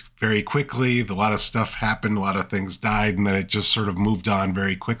happened very quickly. A lot of stuff happened, a lot of things died, and then it just sort of moved on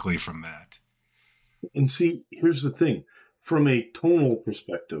very quickly from that. And see, here's the thing. From a tonal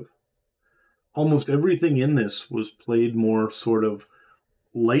perspective, almost everything in this was played more sort of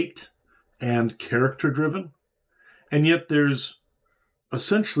light and character driven. And yet there's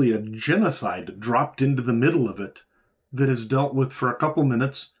essentially a genocide dropped into the middle of it that is dealt with for a couple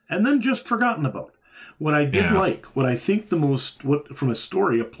minutes and then just forgotten about. What I did like, what I think the most, what from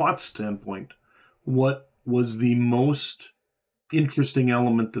a plot standpoint, what was the most interesting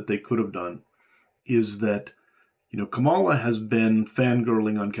element that they could have done is that, Kamala has been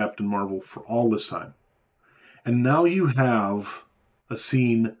fangirling on Captain Marvel for all this time. And now you have a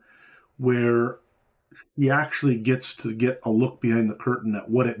scene where he actually gets to get a look behind the curtain at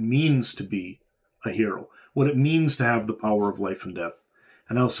what it means to be a hero, what it means to have the power of life and death,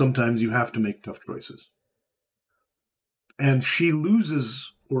 and how sometimes you have to make tough choices. And she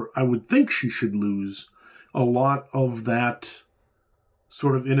loses, or I would think she should lose, a lot of that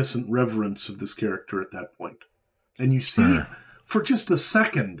sort of innocent reverence of this character at that point. And you see, for just a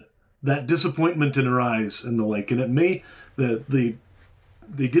second, that disappointment in her eyes and the like. And it may, they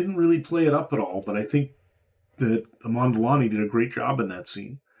didn't really play it up at all, but I think that Aman Vellani did a great job in that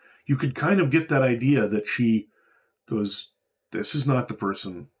scene. You could kind of get that idea that she goes, this is not the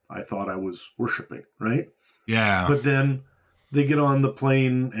person I thought I was worshiping, right? Yeah. But then they get on the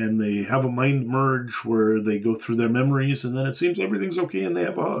plane and they have a mind merge where they go through their memories, and then it seems everything's okay and they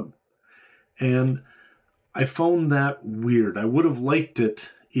have a hug. And I found that weird. I would have liked it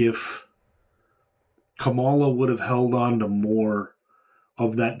if Kamala would have held on to more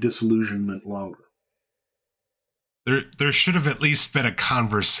of that disillusionment longer. There should have at least been a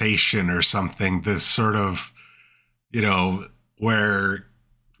conversation or something, this sort of, where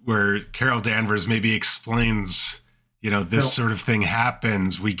Carol Danvers maybe explains, this sort of thing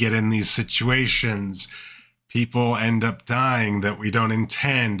happens. We get in these situations. People end up dying that we don't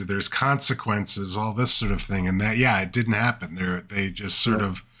intend. There's consequences, all this sort of thing. And that, it didn't happen. They just sort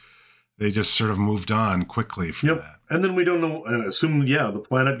of moved on quickly from that. And then we don't know, assume, the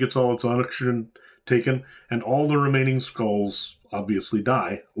planet gets all its oxygen taken, and all the remaining Skrulls obviously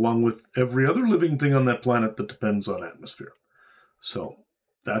die, along with every other living thing on that planet that depends on atmosphere. So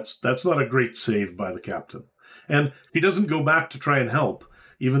that's not a great save by the captain. And he doesn't go back to try and help,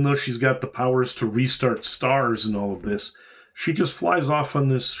 even though she's got the powers to restart stars and all of this. She just flies off on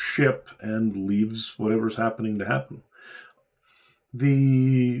this ship and leaves whatever's happening to happen.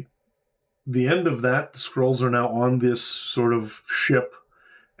 The end of that, the Skrulls are now on this sort of ship,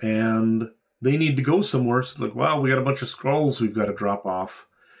 and they need to go somewhere. So it's like, wow, we got a bunch of Skrulls we've got to drop off.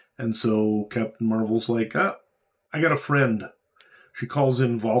 And so Captain Marvel's like, I got a friend. She calls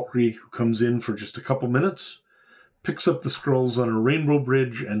in Valkyrie, who comes in for just a couple minutes, picks up the Skrulls on a rainbow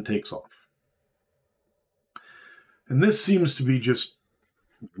bridge, and takes off. And this seems to be just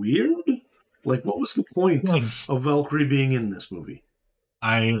weird. Like, what was the point of Valkyrie being in this movie?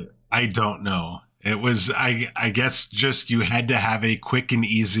 I don't know. It was, I guess, just you had to have a quick and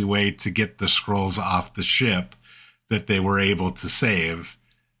easy way to get the Skrulls off the ship that they were able to save.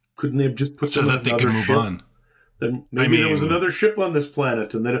 Couldn't they have just put them so that they could move on? Then maybe there was another ship on this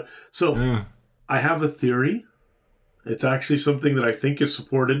planet, and then I have a theory. It's actually something that I think is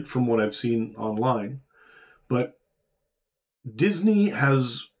supported from what I've seen online, but Disney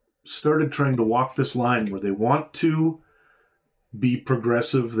has started trying to walk this line where they want to be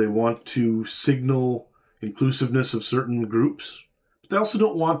progressive, they want to signal inclusiveness of certain groups, but they also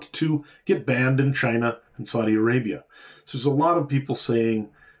don't want to get banned in China and Saudi Arabia. So there's a lot of people saying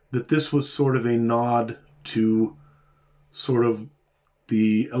that this was sort of a nod to sort of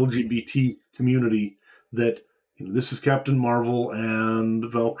the LGBT community, that this is Captain Marvel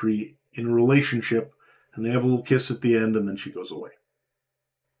and Valkyrie in a relationship, and they have a little kiss at the end, and then she goes away.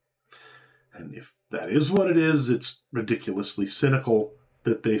 And if that is what it is, it's ridiculously cynical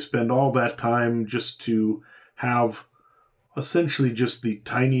that they spend all that time just to have essentially just the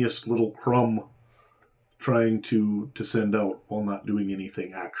tiniest little crumb trying to send out while not doing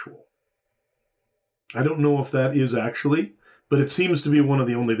anything actual. I don't know if that is actually, but it seems to be one of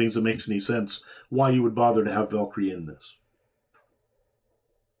the only things that makes any sense why you would bother to have Valkyrie in this.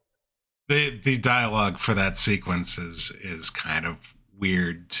 The dialogue for that sequence is kind of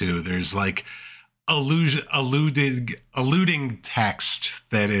weird too. There's like alluding text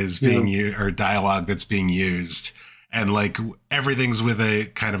that is being used, or dialogue that's being used, and like everything's with a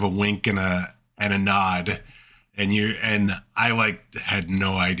kind of a wink and a nod, and I like had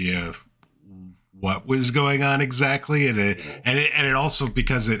no idea what was going on exactly, and it also,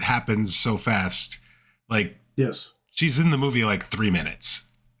 because it happens so fast, like, yes, she's in the movie like 3 minutes,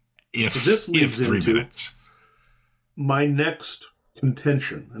 if so this leads 3 into minutes. My next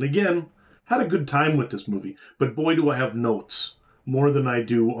contention, and again, had a good time with this movie, but boy, do I have notes more than I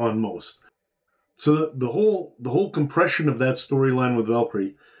do on most. So the whole compression of that storyline with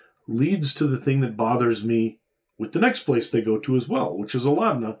Valkyrie leads to the thing that bothers me with the next place they go to as well, which is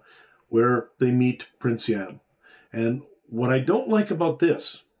Aladna, where they meet Prince Yan. And what I don't like about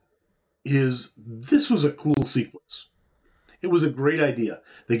this is this was a cool sequence. It was a great idea.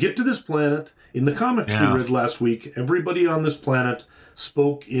 They get to this planet. In the comics we read last week, everybody on this planet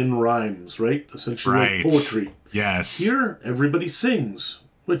spoke in rhymes, right? Essentially like poetry. Yes. Here, everybody sings,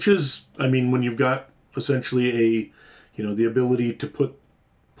 which is, I mean, when you've got essentially the ability to put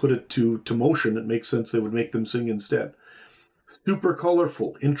it to motion, it makes sense they would make them sing instead. Super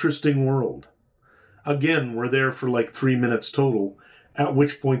colorful, interesting world. Again, we're there for like 3 minutes total, at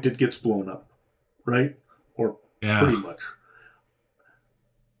which point it gets blown up, right? Or pretty much.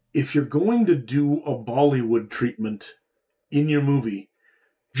 If you're going to do a Bollywood treatment in your movie,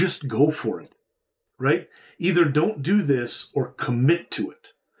 just go for it, right? Either don't do this or commit to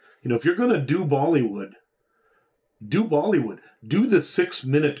it. If you're going to do Bollywood. Do the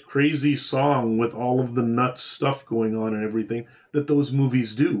 6-minute crazy song with all of the nuts stuff going on and everything that those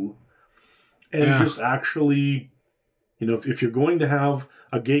movies do. And just actually, if you're going to have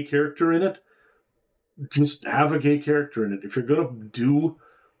a gay character in it, just have a gay character in it. If you're going to do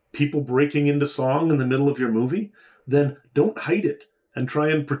people breaking into song in the middle of your movie, then don't hide it and try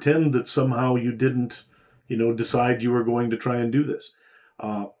and pretend that somehow you didn't, decide you were going to try and do this.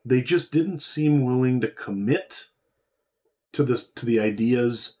 They just didn't seem willing to commit to the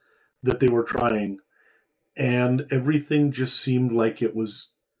ideas that they were trying, and everything just seemed like it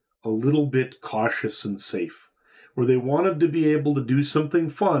was a little bit cautious and safe, where they wanted to be able to do something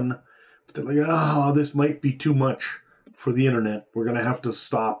fun, but they're like, this might be too much for the internet. We're going to have to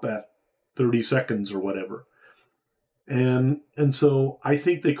stop at 30 seconds or whatever. And so I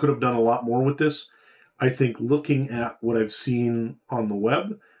think they could have done a lot more with this. I think looking at what I've seen on the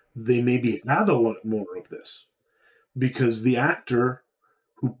web, they maybe had a lot more of this, because the actor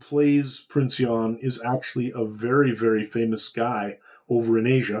who plays Prince Yan is actually a very, very famous guy over in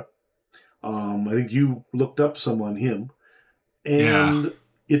Asia. I think you looked up some on him. And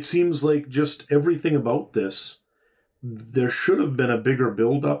it seems like just everything about this, there should have been a bigger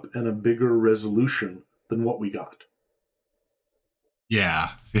build-up and a bigger resolution than what we got.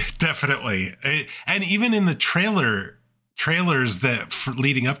 Yeah, definitely. And even in the trailers that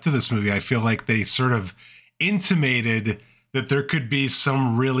leading up to this movie, I feel like they sort of intimated that there could be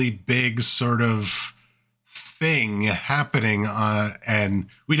some really big sort of thing happening, and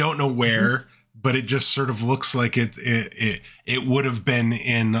we don't know where, but it just sort of looks like it would have been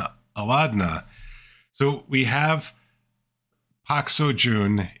in Aladna. So we have Park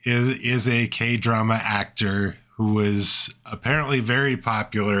Seo-joon is a K-drama actor who was apparently very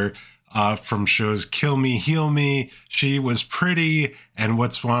popular from shows Kill Me, Heal Me, She Was Pretty, and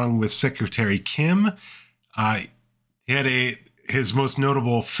What's Wrong with Secretary Kim. He had his most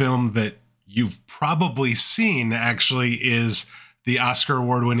notable film that you've probably seen, actually, is the Oscar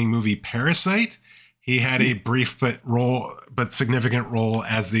award-winning movie Parasite. He had a brief but significant role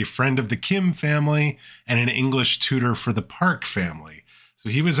as the friend of the Kim family and an English tutor for the Park family. So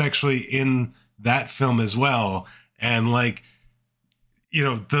he was actually in that film as well. And like,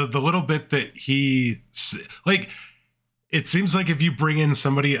 the little bit that he, like, it seems like if you bring in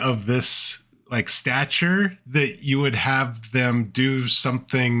somebody of this like stature, that you would have them do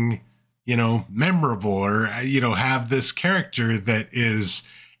something, memorable, or, have this character that is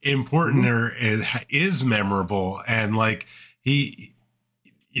important or is memorable. And like they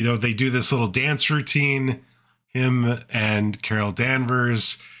do this little dance routine, him and Carol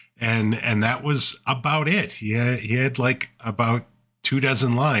Danvers, and that was about it. He had like about 24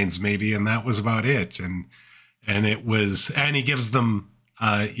 lines maybe, and that was about it. And he gives them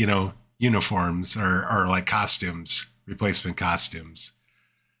uniforms or like costumes, replacement costumes.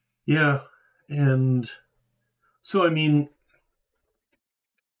 Yeah. And so, I mean,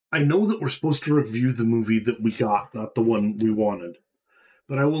 I know that we're supposed to review the movie that we got, not the one we wanted.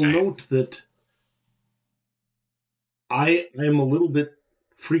 But I will note that I am a little bit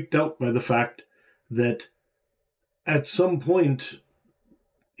freaked out by the fact that at some point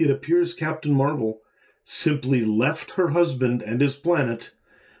it appears Captain Marvel simply left her husband and his planet,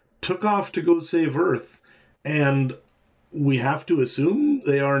 took off to go save Earth, and we have to assume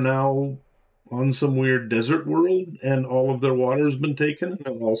they are now on some weird desert world and all of their water has been taken and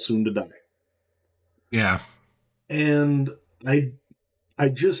they're all soon to die. Yeah. And I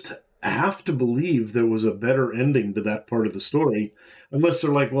just have to believe there was a better ending to that part of the story, unless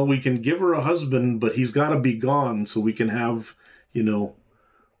they're like, well, we can give her a husband, but he's got to be gone so we can have, we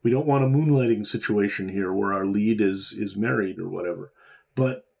don't want a moonlighting situation here where our lead is married or whatever.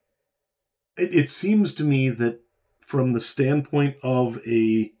 But it seems to me that from the standpoint of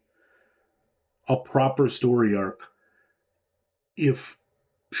a proper story arc, if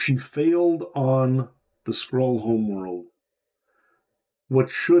she failed on the Skrull homeworld, what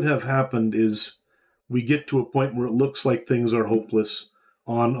should have happened is we get to a point where it looks like things are hopeless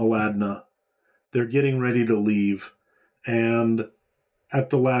on Aladna. They're getting ready to leave, and at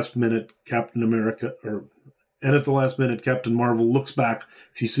the last minute, Captain Marvel looks back.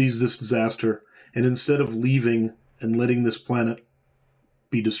 She sees this disaster, and instead of leaving and letting this planet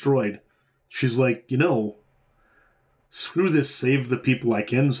be destroyed, she's like, screw this, save the people I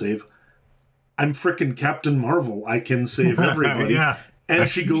can save. I'm frickin' Captain Marvel. I can save everybody. Yeah. And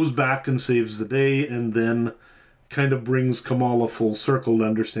she goes back and saves the day, and then kind of brings Kamala full circle to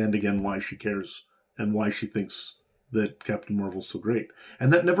understand again why she cares and why she thinks that Captain Marvel's so great.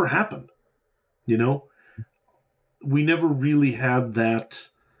 And that never happened. We never really had that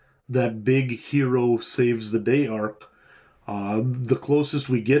big hero saves the day arc. The closest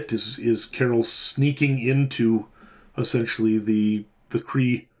we get is Carol sneaking into essentially the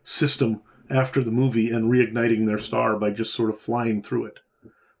Kree system after the movie and reigniting their star by just sort of flying through it.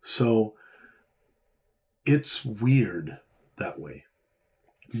 So it's weird that way.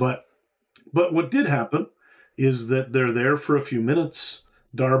 But what did happen is that they're there for a few minutes.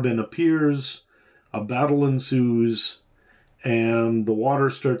 Dar-Benn appears, a battle ensues, and the water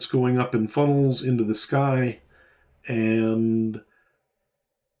starts going up in funnels into the sky, and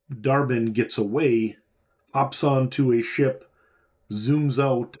Dar-Benn gets away, hops onto a ship, zooms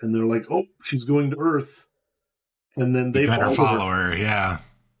out, and they're like, oh, she's going to Earth. And then they follow her. Yeah.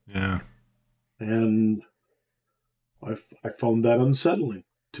 And I found that unsettling,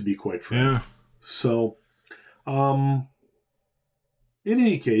 to be quite frank. Yeah. So, in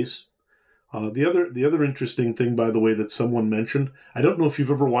any case, the other interesting thing, by the way, that someone mentioned, I don't know if you've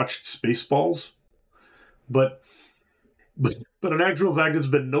ever watched Spaceballs, but in actual fact, it's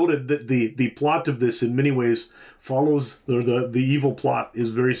been noted that the plot of this in many ways follows, or the evil plot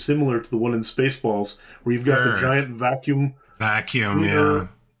is very similar to the one in Spaceballs, where you've got the giant vacuum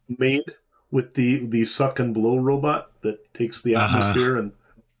made with the suck and blow robot that takes the atmosphere and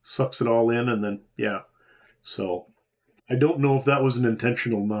sucks it all in, and then so I don't know if that was an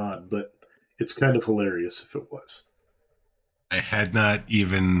intentional nod, but it's kind of hilarious if it was. I had not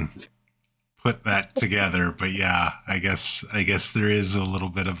even put that together, but yeah, I guess there is a little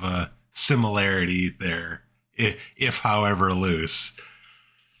bit of a similarity there, if however loose.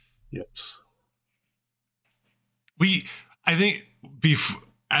 Yes. I think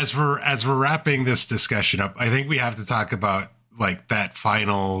as we're wrapping this discussion up, I think we have to talk about like that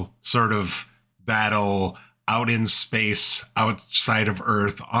final sort of battle out in space, outside of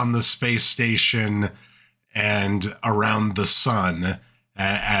Earth, on the space station, and around the sun.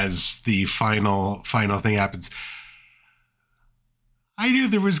 As the final thing happens, I knew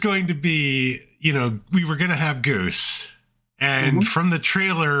there was going to be, we were going to have Goose, and from the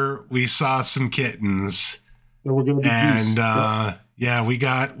trailer we saw some kittens, There were going to be and Goose. we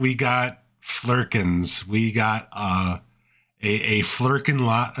got Flurkins, we got a flirkin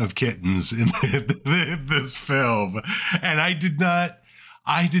lot of kittens in this film, and I did not.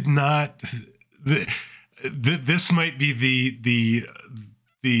 This might be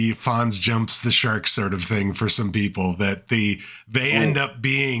the Fonz jumps the shark sort of thing for some people, that they end up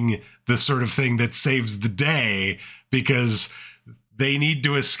being the sort of thing that saves the day because they need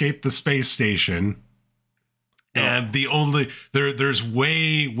to escape the space station. And there's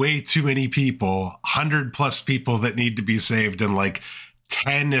way too many people, 100+ people that need to be saved, and like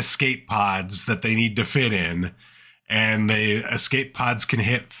 10 escape pods that they need to fit in. And the escape pods can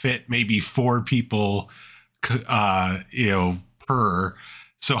fit maybe 4 people, per.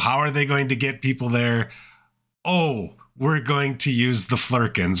 So how are they going to get people there? Oh, we're going to use the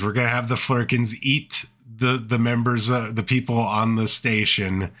Flurkins. We're going to have the Flurkins eat the members, the people on the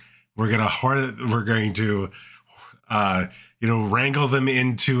station. We're going to wrangle them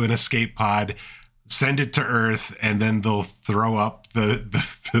into an escape pod, send it to Earth, and then they'll throw up the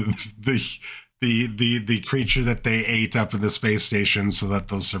creature that they ate up in the space station so that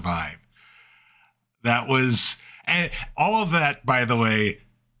they'll survive. That was, and all of that, by the way,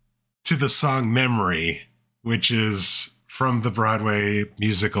 to the song Memory, which is from the Broadway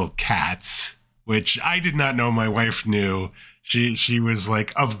musical Cats, which I did not know my wife knew. She was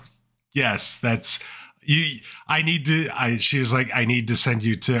like, "Of yes, that's you. She was like, I need to send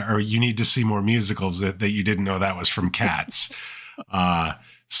you to, or you need to see more musicals that you didn't know that was from Cats."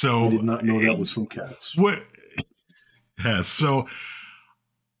 So I did not know that was from Cats. What? Yeah, so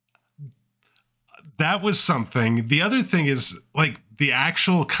that was something. The other thing is, like, the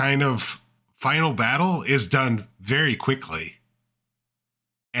actual kind of final battle is done very quickly.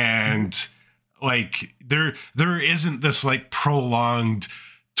 And like there isn't this like prolonged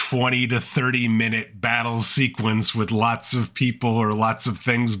 20 to 30 minute battle sequence with lots of people or lots of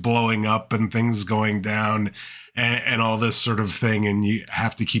things blowing up and things going down and all this sort of thing, and you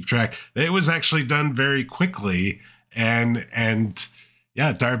have to keep track. It was actually done very quickly, and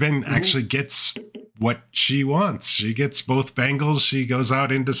yeah, Darbin actually gets what she wants. She gets both bangles. She goes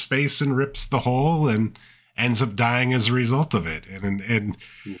out into space and rips the hole and ends up dying as a result of it. And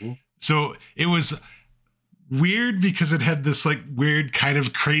so it was weird because it had this like weird kind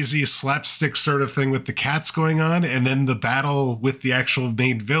of crazy slapstick sort of thing with the cats going on. And then the battle with the actual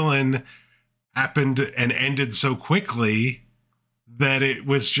main villain happened and ended so quickly that it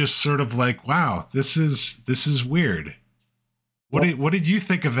was just sort of like, wow, this is weird. What did you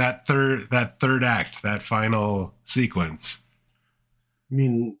think of that third act, that final sequence? I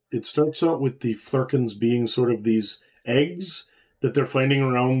mean, it starts out with the Flurkins being sort of these eggs that they're finding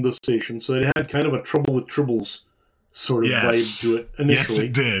around the station. So it had kind of a Trouble with Tribbles sort of vibe to it initially. Yes,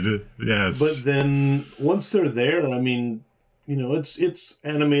 it did. Yes. But then once they're there, I mean, you know, it's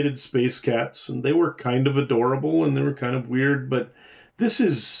animated space cats, and they were kind of adorable and they were kind of weird, but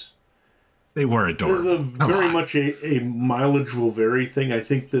they were adorable. There's very much a mileage will vary thing. I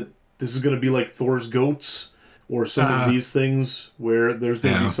think that this is going to be like Thor's goats or some of these things where there's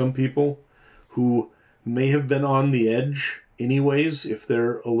going to be some people who may have been on the edge anyways if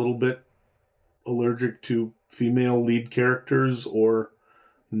they're a little bit allergic to female lead characters or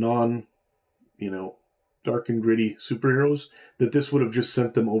non, dark and gritty superheroes, that this would have just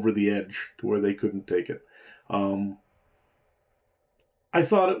sent them over the edge to where they couldn't take it. I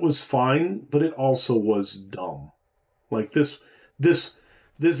thought it was fine, but it also was dumb. Like this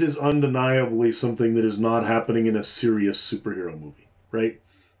is undeniably something that is not happening in a serious superhero movie, right?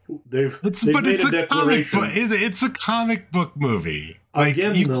 They've made a declaration. It's a comic book movie. Like,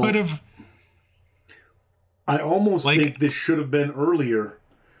 again, you could have. I almost think this should have been earlier,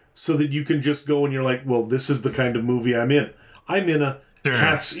 so that you can just go and you're like, well, this is the kind of movie I'm in. I'm in a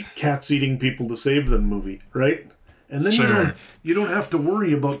cats eating people to save them movie, right? And then you don't have to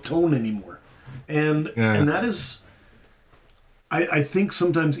worry about tone anymore. And that is, I think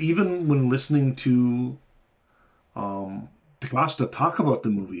sometimes even when listening to DaCosta talk about the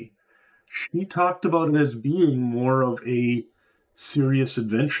movie, she talked about it as being more of a serious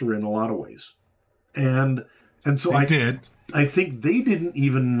adventure in a lot of ways. And so I think they didn't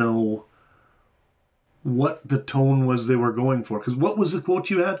even know what the tone was they were going for. Because what was the quote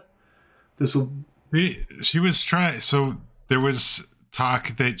you had? She was trying. So there was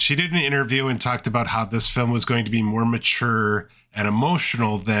talk that she did an interview and talked about how this film was going to be more mature and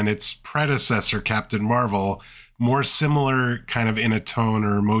emotional than its predecessor, Captain Marvel, more similar kind of in a tone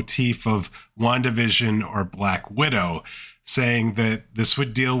or motif of WandaVision or Black Widow, saying that this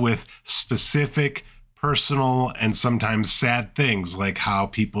would deal with specific, personal, and sometimes sad things like how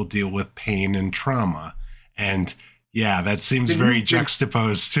people deal with pain and trauma. And yeah, that seems very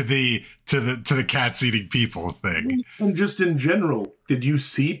juxtaposed to the cats eating people thing. And just in general, did you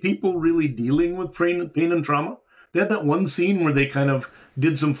see people really dealing with pain and trauma? They had that one scene where they kind of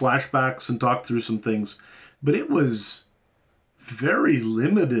did some flashbacks and talked through some things, but it was very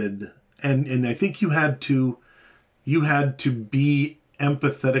limited. And I think you had to be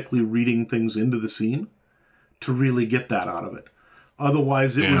empathetically reading things into the scene to really get that out of it.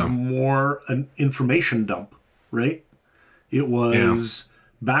 Otherwise, it was more an information dump. Right? It was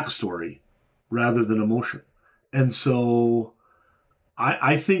backstory rather than emotion. And so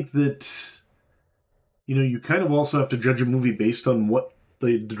I think that, you kind of also have to judge a movie based on what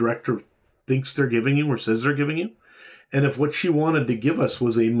the director thinks they're giving you or says they're giving you. And if what she wanted to give us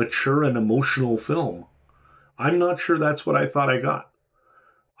was a mature and emotional film, I'm not sure that's what I thought I got.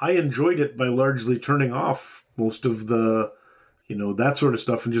 I enjoyed it by largely turning off most of the, that sort of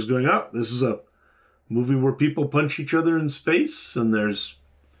stuff and just going, this is a movie where people punch each other in space and there's,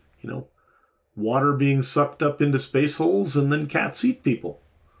 water being sucked up into space holes, and then cats eat people.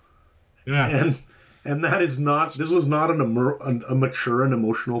 Yeah. And that is not, this was not a mature and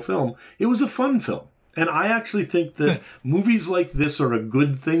emotional film. It was a fun film. And I actually think that movies like this are a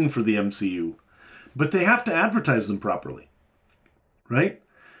good thing for the MCU, but they have to advertise them properly, right?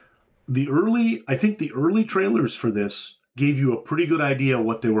 I think the early trailers for this gave you a pretty good idea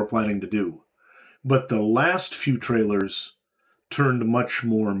what they were planning to do. But the last few trailers turned much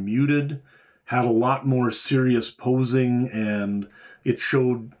more muted, had a lot more serious posing, and it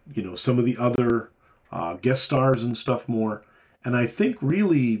showed, some of the other guest stars and stuff more. And I think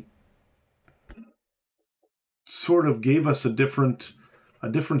really sort of gave us a different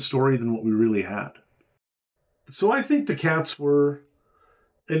story than what we really had. So I think the cats were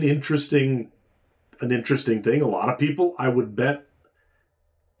an interesting thing. A lot of people, I would bet,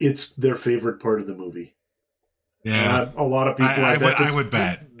 it's their favorite part of the movie. Yeah, a lot of people, I would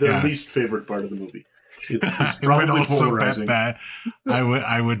bet their least favorite part of the movie. It's probably I would also polarizing. bet that.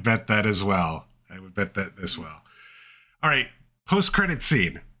 I would bet that as well. I would bet that as well. All right, post-credit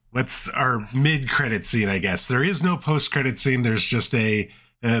scene. What's our mid-credit scene? I guess there is no post-credit scene. There's just a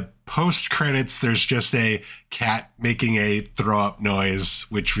post-credits. There's just a cat making a throw-up noise,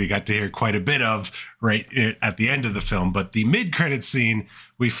 which we got to hear quite a bit of right at the end of the film. But the mid-credit scene,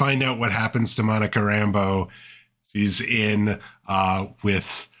 we find out what happens to Monica Rambeau. She's in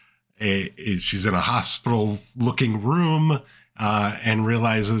she's in a hospital-looking room and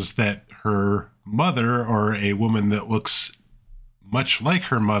realizes that her mother, or a woman that looks much like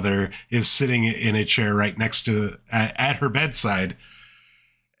her mother, is sitting in a chair right next to at her bedside.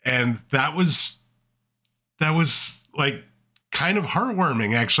 And that was like kind of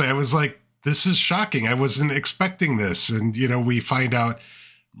heartwarming, actually. I was like, this is shocking. I wasn't expecting this. And, we find out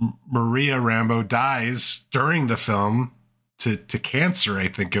Maria Rambeau dies during the film to cancer, I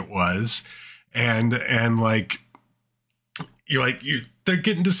think it was. And they're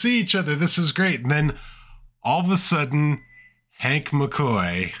getting to see each other. This is great. And then all of a sudden, Hank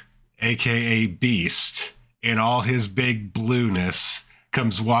McCoy, aka Beast, in all his big blueness,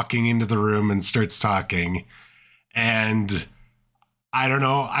 comes walking into the room and starts talking. And I don't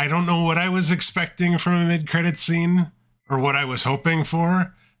know what I was expecting from a mid-credit scene or what I was hoping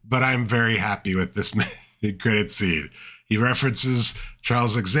for, but I'm very happy with this mid-credit scene. He references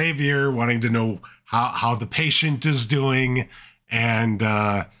Charles Xavier, wanting to know how the patient is doing. And,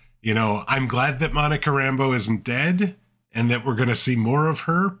 I'm glad that Monica Rambeau isn't dead and that we're going to see more of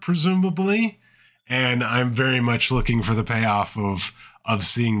her, presumably. And I'm very much looking for the payoff of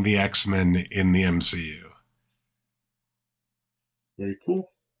seeing the X-Men in the MCU. Very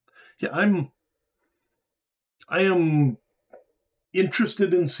cool. Yeah, I am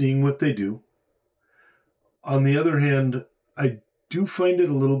interested in seeing what they do. On the other hand, I do find it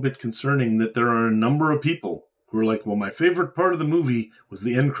a little bit concerning that there are a number of people who are like, well, my favorite part of the movie was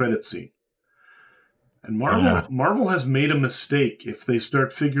the end credit scene. And Marvel has made a mistake if they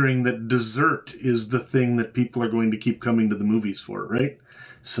start figuring that dessert is the thing that people are going to keep coming to the movies for, right?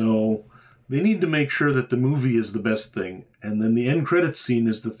 So they need to make sure that the movie is the best thing, and then the end credits scene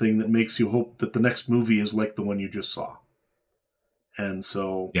is the thing that makes you hope that the next movie is like the one you just saw. And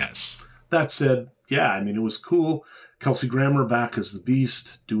so, yes. That said, yeah, I mean, it was cool. Kelsey Grammer back as the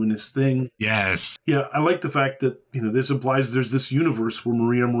Beast, doing his thing. Yes. Yeah, I like the fact that, this implies there's this universe where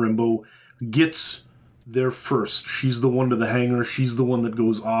Maria Rambeau gets there first. She's the one to the hangar. She's the one that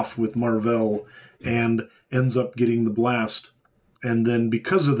goes off with Marvel and ends up getting the blast. And then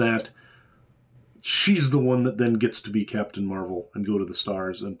because of that, she's the one that then gets to be Captain Marvel and go to the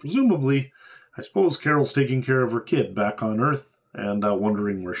stars. And presumably, I suppose Carol's taking care of her kid back on Earth and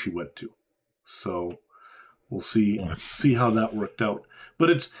wondering where she went to. So we'll see how that worked out. But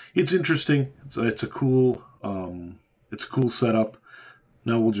it's interesting. It's a cool setup.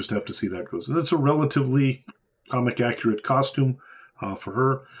 Now we'll just have to see how that goes. And it's a relatively comic accurate costume for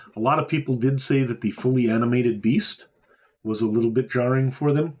her. A lot of people did say that the fully animated Beast was a little bit jarring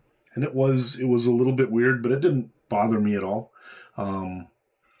for them. And it was a little bit weird, but it didn't bother me at all.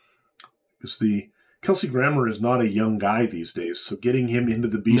 Because Kelsey Grammer is not a young guy these days, so getting him into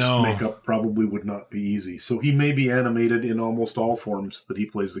the Beast makeup probably would not be easy. So he may be animated in almost all forms that he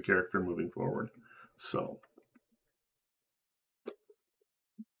plays the character moving forward. So.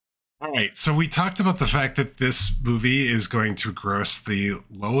 All right, so we talked about the fact that this movie is going to gross the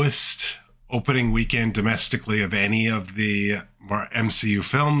lowest opening weekend domestically of any of the MCU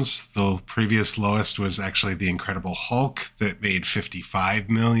films. The previous lowest was actually The Incredible Hulk that made $55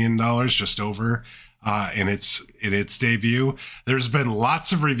 million, just over, in its debut. There's been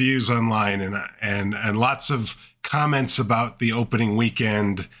lots of reviews online and lots of comments about the opening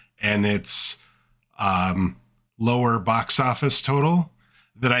weekend and its lower box office total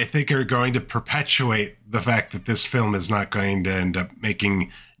that I think are going to perpetuate the fact that this film is not going to end up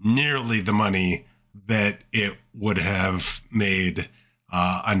making nearly the money that it would have made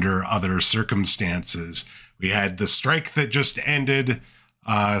under other circumstances. We had the strike that just ended,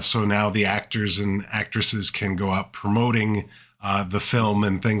 so now the actors and actresses can go out promoting the film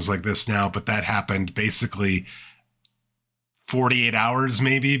and things like this now, but that happened basically 48 hours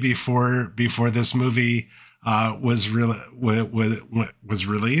maybe before this movie was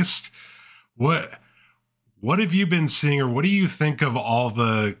released. What have you been seeing, or what do you think of all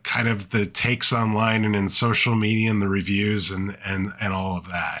the kind of the takes online and in social media and the reviews and all of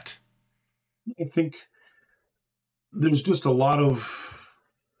that? I think there's just a lot of,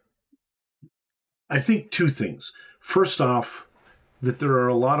 I think two things. First off, that there are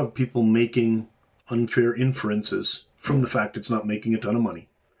a lot of people making unfair inferences from the fact it's not making a ton of money.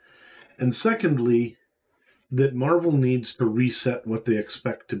 And secondly, that Marvel needs to reset what they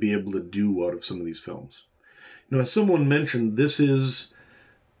expect to be able to do out of some of these films. Now, as someone mentioned, this is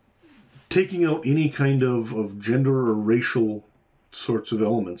taking out any kind of gender or racial sorts of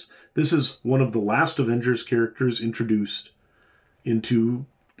elements. This is one of the last Avengers characters introduced into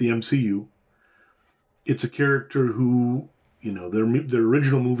the MCU. It's a character who, their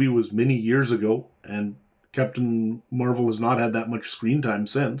original movie was many years ago, and Captain Marvel has not had that much screen time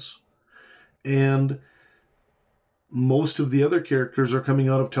since. And most of the other characters are coming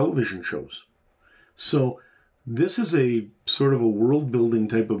out of television shows. So this is a sort of a world-building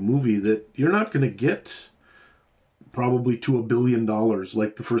type of movie that you're not going to get probably to $1 billion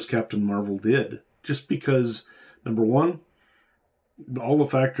like the first Captain Marvel did, just because, number one, all the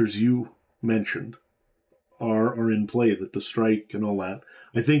factors you mentioned are in play, that the strike and all that.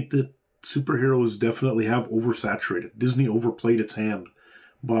 I think that superheroes definitely have oversaturated. Disney overplayed its hand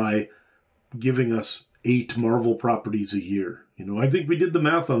by giving us 8 Marvel properties a year. I think we did the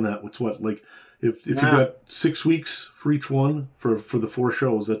math on that. What's what, like, if you got 6 weeks for each one for the 4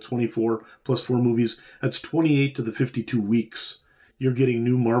 shows, that's 24 plus 4 movies. That's 28 to the 52 weeks. You're getting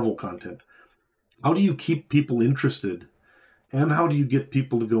new Marvel content. How do you keep people interested? And how do you get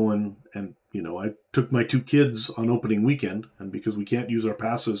people to go in and, I took my 2 kids on opening weekend, and because we can't use our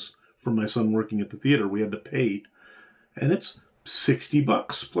passes from my son working at the theater, we had to pay. And it's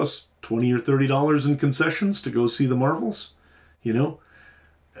 $60 plus $20 or $30 in concessions to go see the Marvels. You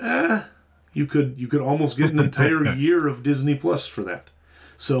could almost get an entire year of Disney Plus for that.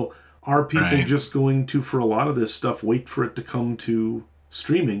 So are people just going to, for a lot of this stuff, wait for it to come to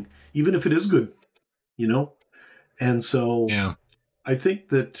streaming, even if it is good? And so I think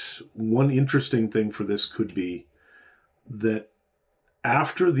that one interesting thing for this could be that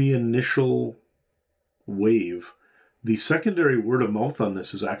after the initial wave, the secondary word of mouth on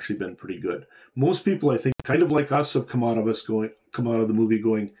this has actually been pretty good. Most people, I think, kind of like us, have come out of the movie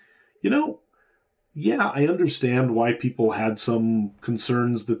going, yeah, I understand why people had some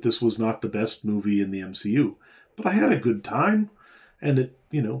concerns that this was not the best movie in the MCU, but I had a good time, and it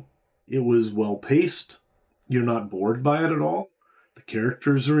was well paced. You're not bored by it at all. The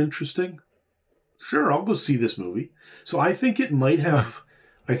characters are interesting. Sure, I'll go see this movie. So I think it might have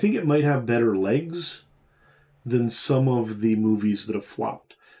better legs than some of the movies that have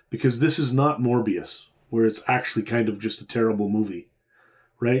flopped, because this is not Morbius, where it's actually kind of just a terrible movie,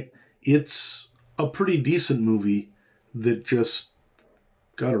 right? It's a pretty decent movie that just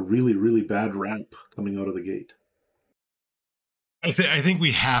got a really, really bad rap coming out of the gate. I think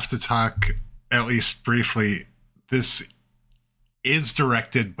we have to talk, at least briefly. This is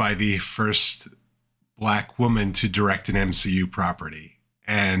directed by the first Black woman to direct an MCU property,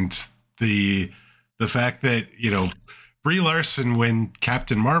 and the fact that Brie Larson, when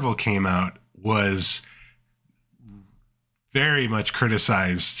Captain Marvel came out, was very much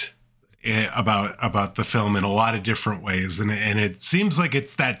criticized about the film in a lot of different ways, and it seems like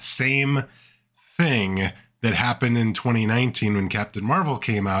it's that same thing that happened in 2019 when Captain Marvel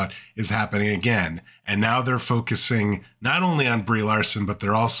came out is happening again. And now they're focusing not only on Brie Larson, but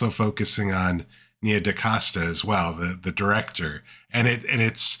they're also focusing on Nia DaCosta as well, the director. And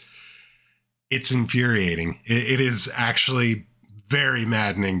it's infuriating. It is actually very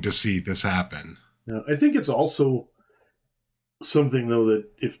maddening to see this happen. Yeah, I think it's also something, though, that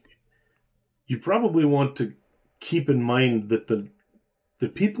if you probably want to keep in mind that the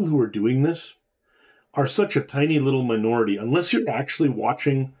people who are doing this are such a tiny little minority, unless you're actually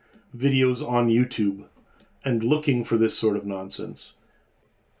watching videos on YouTube and looking for this sort of nonsense.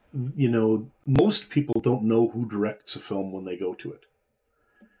 Most people don't know who directs a film when they go to it.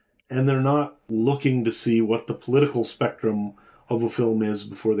 And they're not looking to see what the political spectrum of a film is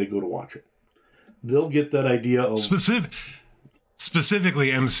before they go to watch it. They'll get that idea of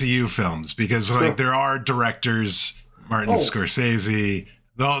specifically MCU films, because like there are directors, Martin Scorsese,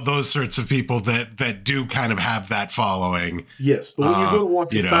 those sorts of people that do kind of have that following. Yes, but when you go to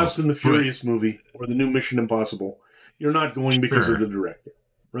watch a Fast and the Furious movie or the new Mission Impossible, you're not going because of the director,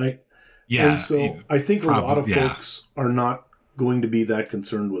 right? Yeah. And so I think a lot of folks are not going to be that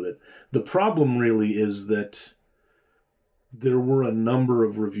concerned with it. The problem really is that there were a number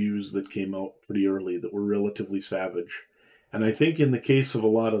of reviews that came out pretty early that were relatively savage. And I think in the case of a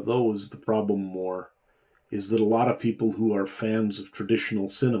lot of those, the problem more is that a lot of people who are fans of traditional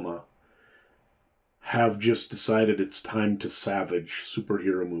cinema have just decided it's time to savage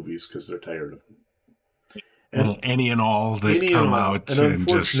superhero movies because they're tired of them. And any and all that come out. And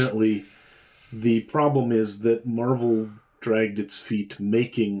unfortunately, the problem is that Marvel dragged its feet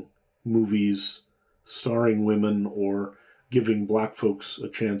making movies starring women or giving black folks a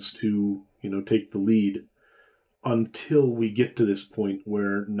chance to, take the lead until we get to this point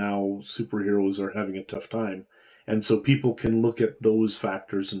where now superheroes are having a tough time. And so people can look at those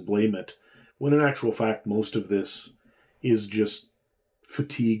factors and blame it, when in actual fact, most of this is just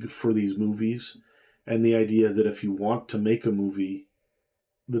fatigue for these movies and the idea that if you want to make a movie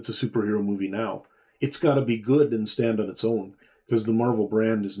that's a superhero movie now, it's got to be good and stand on its own, because the Marvel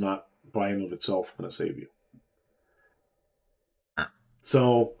brand is not by and of itself going to save you.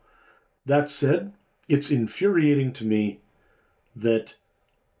 So, that said, it's infuriating to me that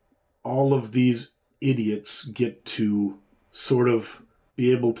all of these idiots get to sort of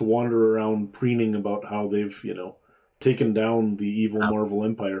be able to wander around preening about how they've, taken down the evil Marvel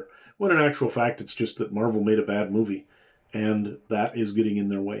empire, when in actual fact it's just that Marvel made a bad movie, and that is getting in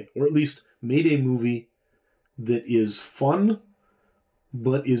their way. Or at least made a movie that is fun,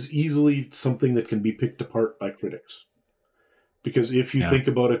 but is easily something that can be picked apart by critics. Because if you think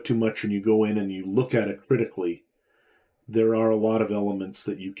about it too much and you go in and you look at it critically, there are a lot of elements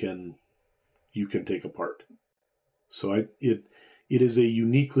that you can take apart. So it is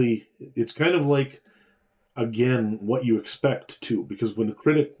it's kind of like, again, what you expect too, because when a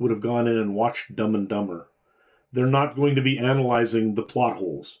critic would have gone in and watched Dumb and Dumber, they're not going to be analyzing the plot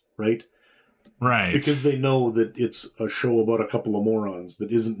holes, right? Right. Because they know that it's a show about a couple of morons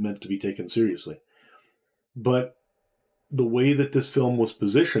that isn't meant to be taken seriously. But the way that this film was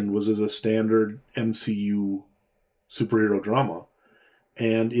positioned was as a standard MCU superhero drama.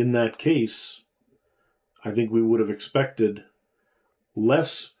 And in that case, I think we would have expected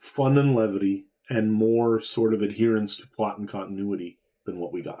less fun and levity and more sort of adherence to plot and continuity than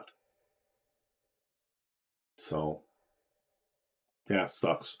what we got. So, yeah, it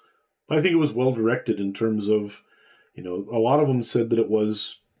sucks. But I think it was well directed in terms of, a lot of them said that it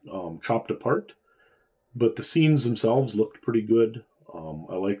was chopped apart, but the scenes themselves looked pretty good.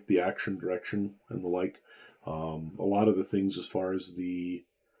 I liked the action direction and the like. A lot of the things as far as the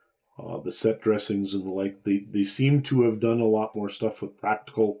set dressings and the like, they seem to have done a lot more stuff with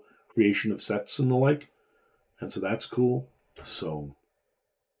practical creation of sets and the like. And so that's cool. So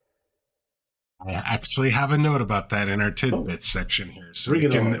I actually have a note about that in our tidbits section here. So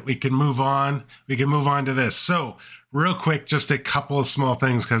we can move on. We can move on to this. So real quick, just a couple of small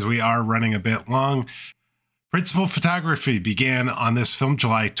things because we are running a bit long. Principal photography began on this film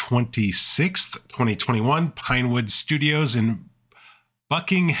July 26th, 2021. Pinewood Studios in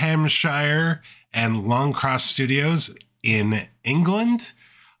Buckinghamshire and Longcross Studios in England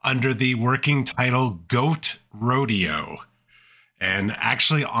under the working title Goat Rodeo. And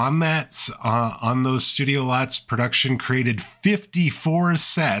actually on those studio lots, production created 54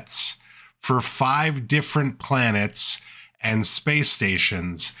 sets for 5 different planets and space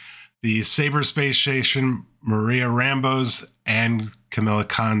stations. The Sabre Space Station, Maria Rambo's, and Camilla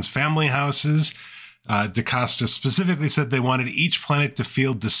Khan's family houses. DaCosta specifically said they wanted each planet to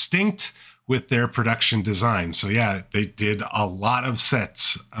feel distinct with their production design. So yeah, they did a lot of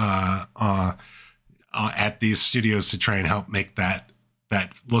sets at these studios to try and help make that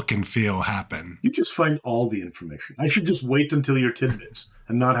look and feel happen. You just find all the information. I should just wait until your tidbits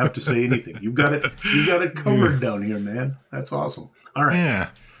and not have to say anything. You got it covered down here, man. That's awesome. All right. Yeah.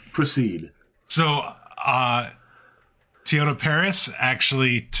 Proceed. So, Tiona Paris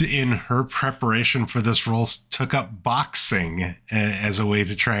actually, in her preparation for this role, took up boxing as a way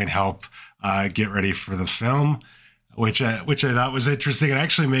to try and help get ready for the film, which I thought was interesting. It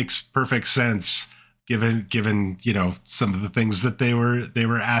actually makes perfect sense given some of the things that they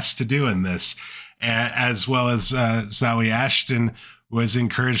were asked to do in this, as well as Zawe Ashton was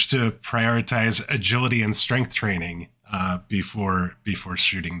encouraged to prioritize agility and strength training before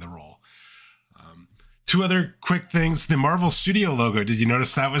shooting the role. two other quick things. The Marvel Studio logo, did you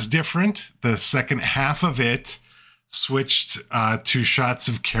notice that was different? The second half of it switched to shots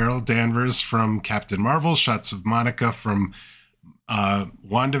of Carol Danvers from Captain Marvel, shots of Monica from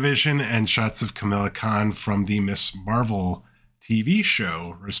WandaVision, and shots of Kamala Khan from the Miss Marvel TV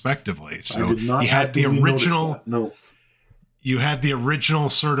show, respectively. So I did not you had the original. No. You had the original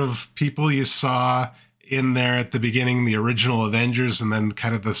sort of people you saw in there at the beginning, the original Avengers, and then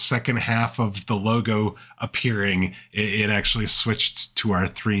kind of the second half of the logo appearing. It actually switched to our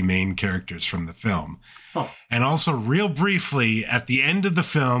three main characters from the film. Huh. And also, real briefly, at the end of the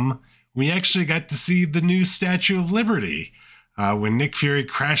film, we actually got to see the new Statue of Liberty. When Nick Fury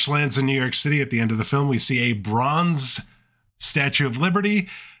crash lands in New York City at the end of the film, we see a bronze Statue of Liberty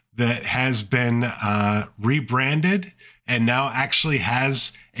that has been rebranded and now actually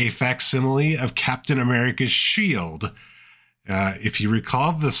has a facsimile of Captain America's shield. If you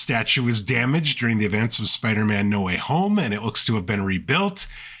recall, the statue was damaged during the events of Spider-Man No Way Home, and it looks to have been rebuilt,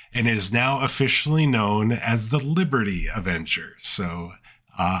 and it is now officially known as the Liberty Avenger. So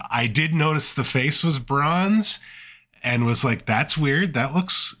I did notice the face was bronze and was like, that's weird. That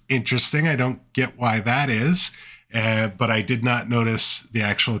looks interesting. I don't get why that is. But I did not notice the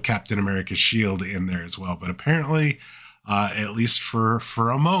actual Captain America shield in there as well. But apparently, at least for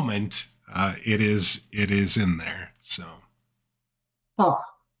a moment, it is in there. So,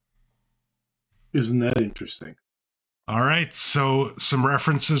 Isn't that interesting? All right. So some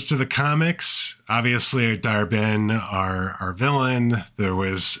references to the comics. Obviously, Dar-Ben, our villain. There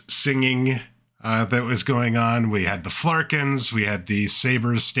was singing that was going on. We had the Flarkins. We had the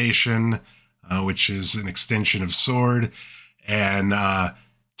Saber Station, which is an extension of Sword, and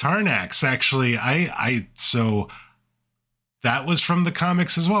Tarnax. Actually, so that was from the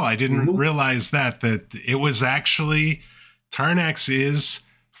comics as well. I didn't realize that it was actually Tarnax is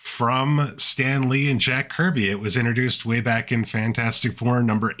from Stan Lee and Jack Kirby. It was introduced way back in Fantastic Four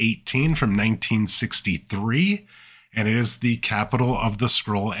number 18 from 1963, and it is the capital of the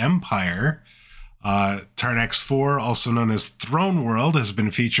Skrull Empire. Tarnax 4, also known as Throne World, has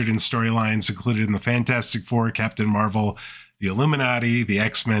been featured in storylines included in the Fantastic Four, Captain Marvel, the Illuminati, the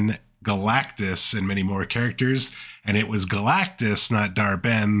X-Men, Galactus, and many more characters. And it was Galactus, not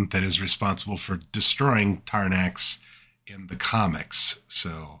Dar-Ben, that is responsible for destroying Tarnax in the comics.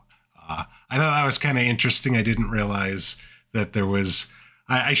 So I thought that was kind of interesting. I didn't realize that there was...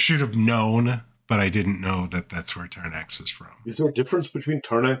 I should have known, but I didn't know that that's where Tarnax is from. Is there a difference between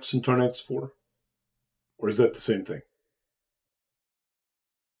Tarnax and Tarnax 4? Or is that the same thing?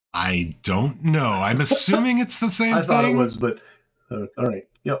 I don't know. I'm assuming it's the same thing. I thought it was, but all right.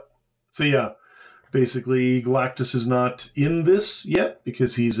 Yep. So yeah, basically Galactus is not in this yet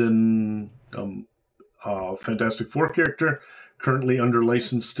because he's in Fantastic Four character, currently under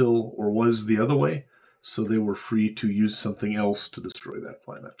license still, or was the other way. So they were free to use something else to destroy that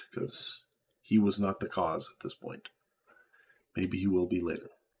planet because he was not the cause at this point. Maybe he will be later.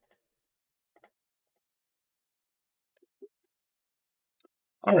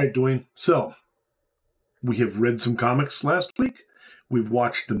 All right, Dwayne. So, we have read some comics last week. We've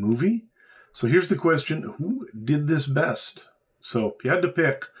watched the movie. So here's the question. Who did this best? So, if you had to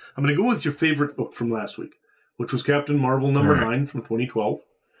pick, I'm going to go with your favorite book from last week, which was Captain Marvel number 9 from 2012.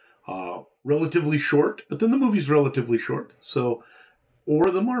 Relatively short, but then the movie's relatively short. So,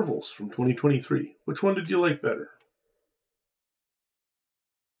 or The Marvels from 2023. Which one did you like better?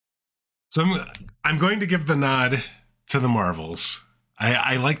 So I'm going to give the nod to The Marvels.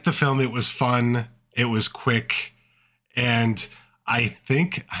 I liked the film. It was fun. It was quick. And I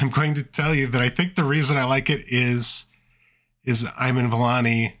think I'm going to tell you that I think the reason I like it is Ayman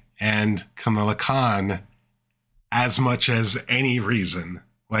Vellani and Kamala Khan as much as any reason.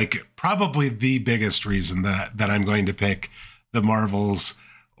 Like probably the biggest reason that I'm going to pick The Marvels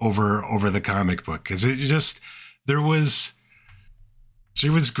over the comic book. Because it just, she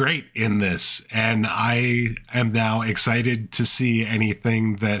was great in this, and I am now excited to see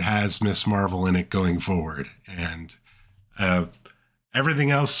anything that has Miss Marvel in it going forward. And everything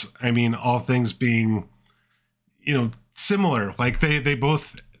else, I mean, all things being, similar. Like they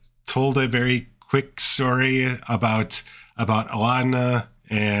both told a very quick story about Alana,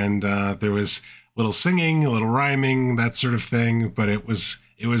 and there was a little singing, a little rhyming, that sort of thing. But it was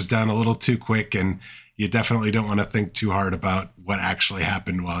done a little too quick, and you definitely don't want to think too hard about what actually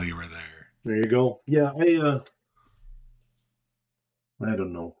happened while you were there. There you go. Yeah, I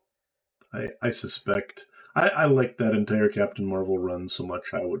don't know. I suspect I like that entire Captain Marvel run so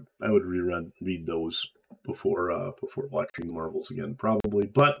much. I would read those before watching the Marvels again, probably.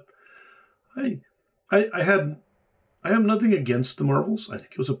 But I have nothing against the Marvels. I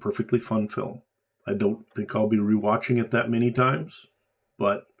think it was a perfectly fun film. I don't think I'll be rewatching it that many times,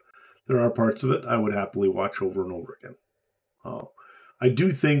 but there are parts of it I would happily watch over and over again. I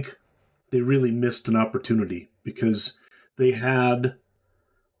do think they really missed an opportunity because they had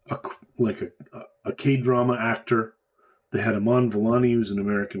a K-drama actor. They had Aman Vellani, who's an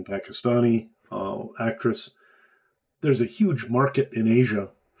American Pakistani actress. There's a huge market in Asia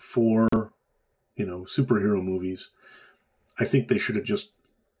for, superhero movies. I think they should have just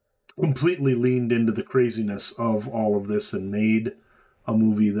completely leaned into the craziness of all of this and made a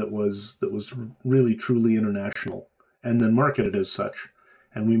movie that was really truly international and then marketed as such.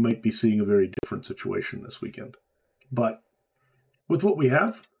 And we might be seeing a very different situation this weekend. But with what we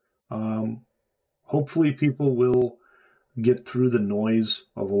have, hopefully people will get through the noise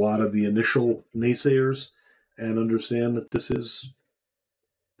of a lot of the initial naysayers and understand that this is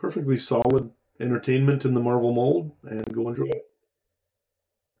perfectly solid entertainment in the Marvel mold and go enjoy it.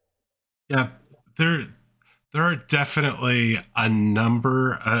 Yeah, there are definitely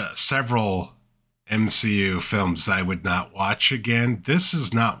several MCU films I would not watch again. This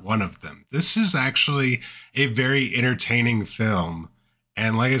is not one of them. This is actually a very entertaining film.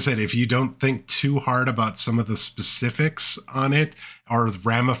 And like I said, if you don't think too hard about some of the specifics on it or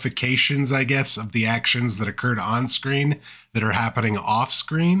ramifications, I guess, of the actions that occurred on screen that are happening off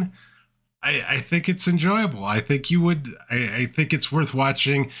screen, I think it's enjoyable. I think you would. I think it's worth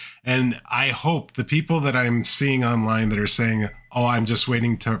watching. And I hope the people that I'm seeing online that are saying, oh, I'm just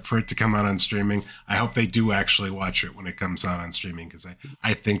waiting for it to come out on streaming, I hope they do actually watch it when it comes out on streaming, because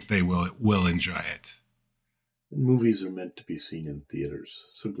I think they will enjoy it. Movies are meant to be seen in theaters,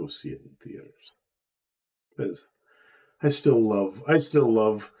 so go see it in theaters. Because I still love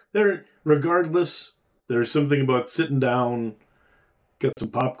there. Regardless, there's something about sitting down, got some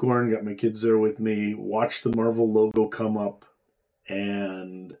popcorn, got my kids there with me, watch the Marvel logo come up,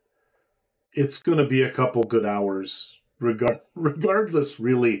 and it's going to be a couple good hours. Regardless,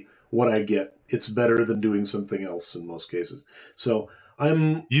 really, what I get, it's better than doing something else in most cases. So.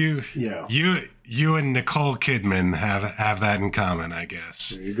 You and Nicole Kidman have that in common, I guess.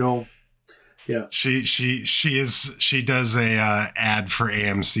 There you go. Yeah. She does a ad for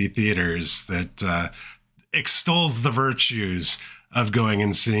AMC theaters that extols the virtues of going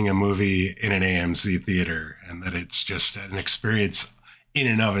and seeing a movie in an AMC theater, and that it's just an experience in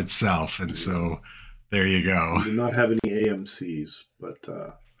and of itself. And so there you go. We do not have any AMCs, but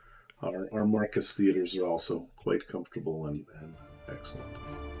our Marcus theaters are also quite comfortable and excellent.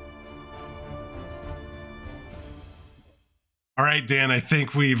 All right, Dan, I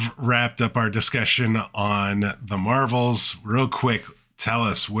think we've wrapped up our discussion on the Marvels. Real quick, tell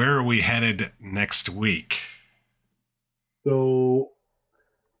us, where are we headed next week? So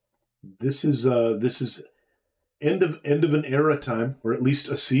this is end of an era time, or at least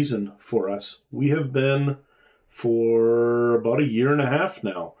a season for us. We have been for about a year and a half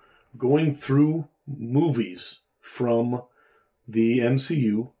now going through movies from the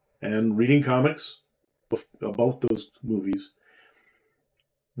MCU and reading comics about those movies.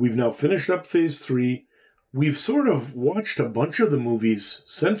 We've now finished up Phase 3. We've sort of watched a bunch of the movies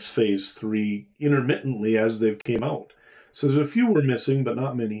since Phase 3 intermittently as they've came out. So there's a few we're missing, but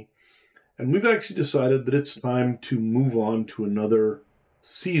not many. And we've actually decided that it's time to move on to another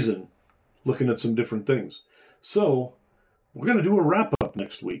season, looking at some different things. So we're going to do a wrap-up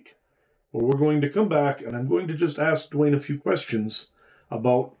next week, where we're going to come back and I'm going to just ask Dwayne a few questions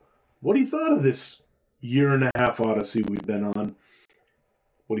about what he thought of this year and a half odyssey we've been on,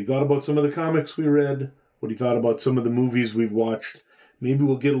 what he thought about some of the comics we read, what he thought about some of the movies we've watched. Maybe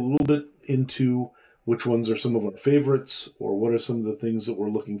we'll get a little bit into which ones are some of our favorites, or what are some of the things that we're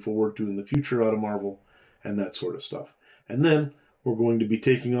looking forward to in the future out of Marvel, and that sort of stuff. And then we're going to be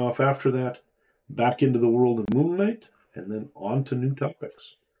taking off after that, back into the world of Moon Knight, and then on to new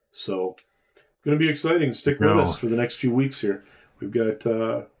topics. So, it's going to be exciting. Stick with us for the next few weeks here. We've got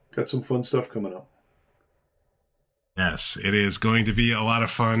some fun stuff coming up. Yes, it is going to be a lot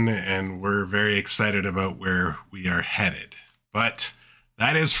of fun, and we're very excited about where we are headed. But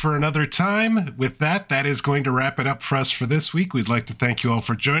that is for another time. With that is going to wrap it up for us for this week. We'd like to thank you all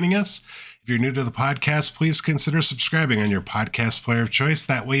for joining us. If you're new to the podcast, please consider subscribing on your podcast player of choice.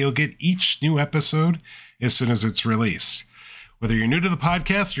 That way you'll get each new episode as soon as it's released. Whether you're new to the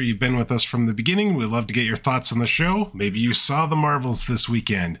podcast or you've been with us from the beginning, we'd love to get your thoughts on the show. Maybe you saw the Marvels this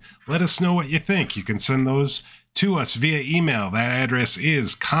weekend. Let us know what you think. You can send those to us via email. That address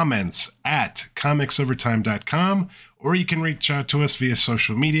is comments@comicsovertime.com, or you can reach out to us via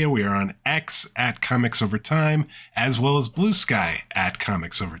social media. We are on X @comicsovertime, as well as Blue Sky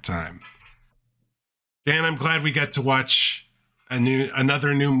 @comicsovertime. Dan, I'm glad we got to watch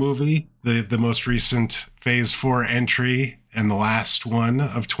another new movie, the most recent Phase 4 entry and the last one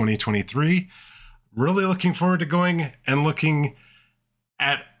of 2023. Really looking forward to going and looking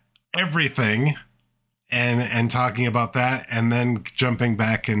at everything and talking about that, and then jumping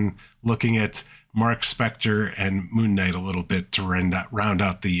back and looking at Mark Spector and Moon Knight a little bit to round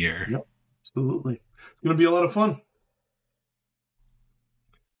out the year. Yep, absolutely. It's going to be a lot of fun.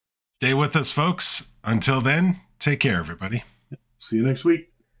 Stay with us, folks. Until then, take care, everybody. See you next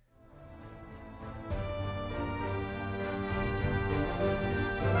week.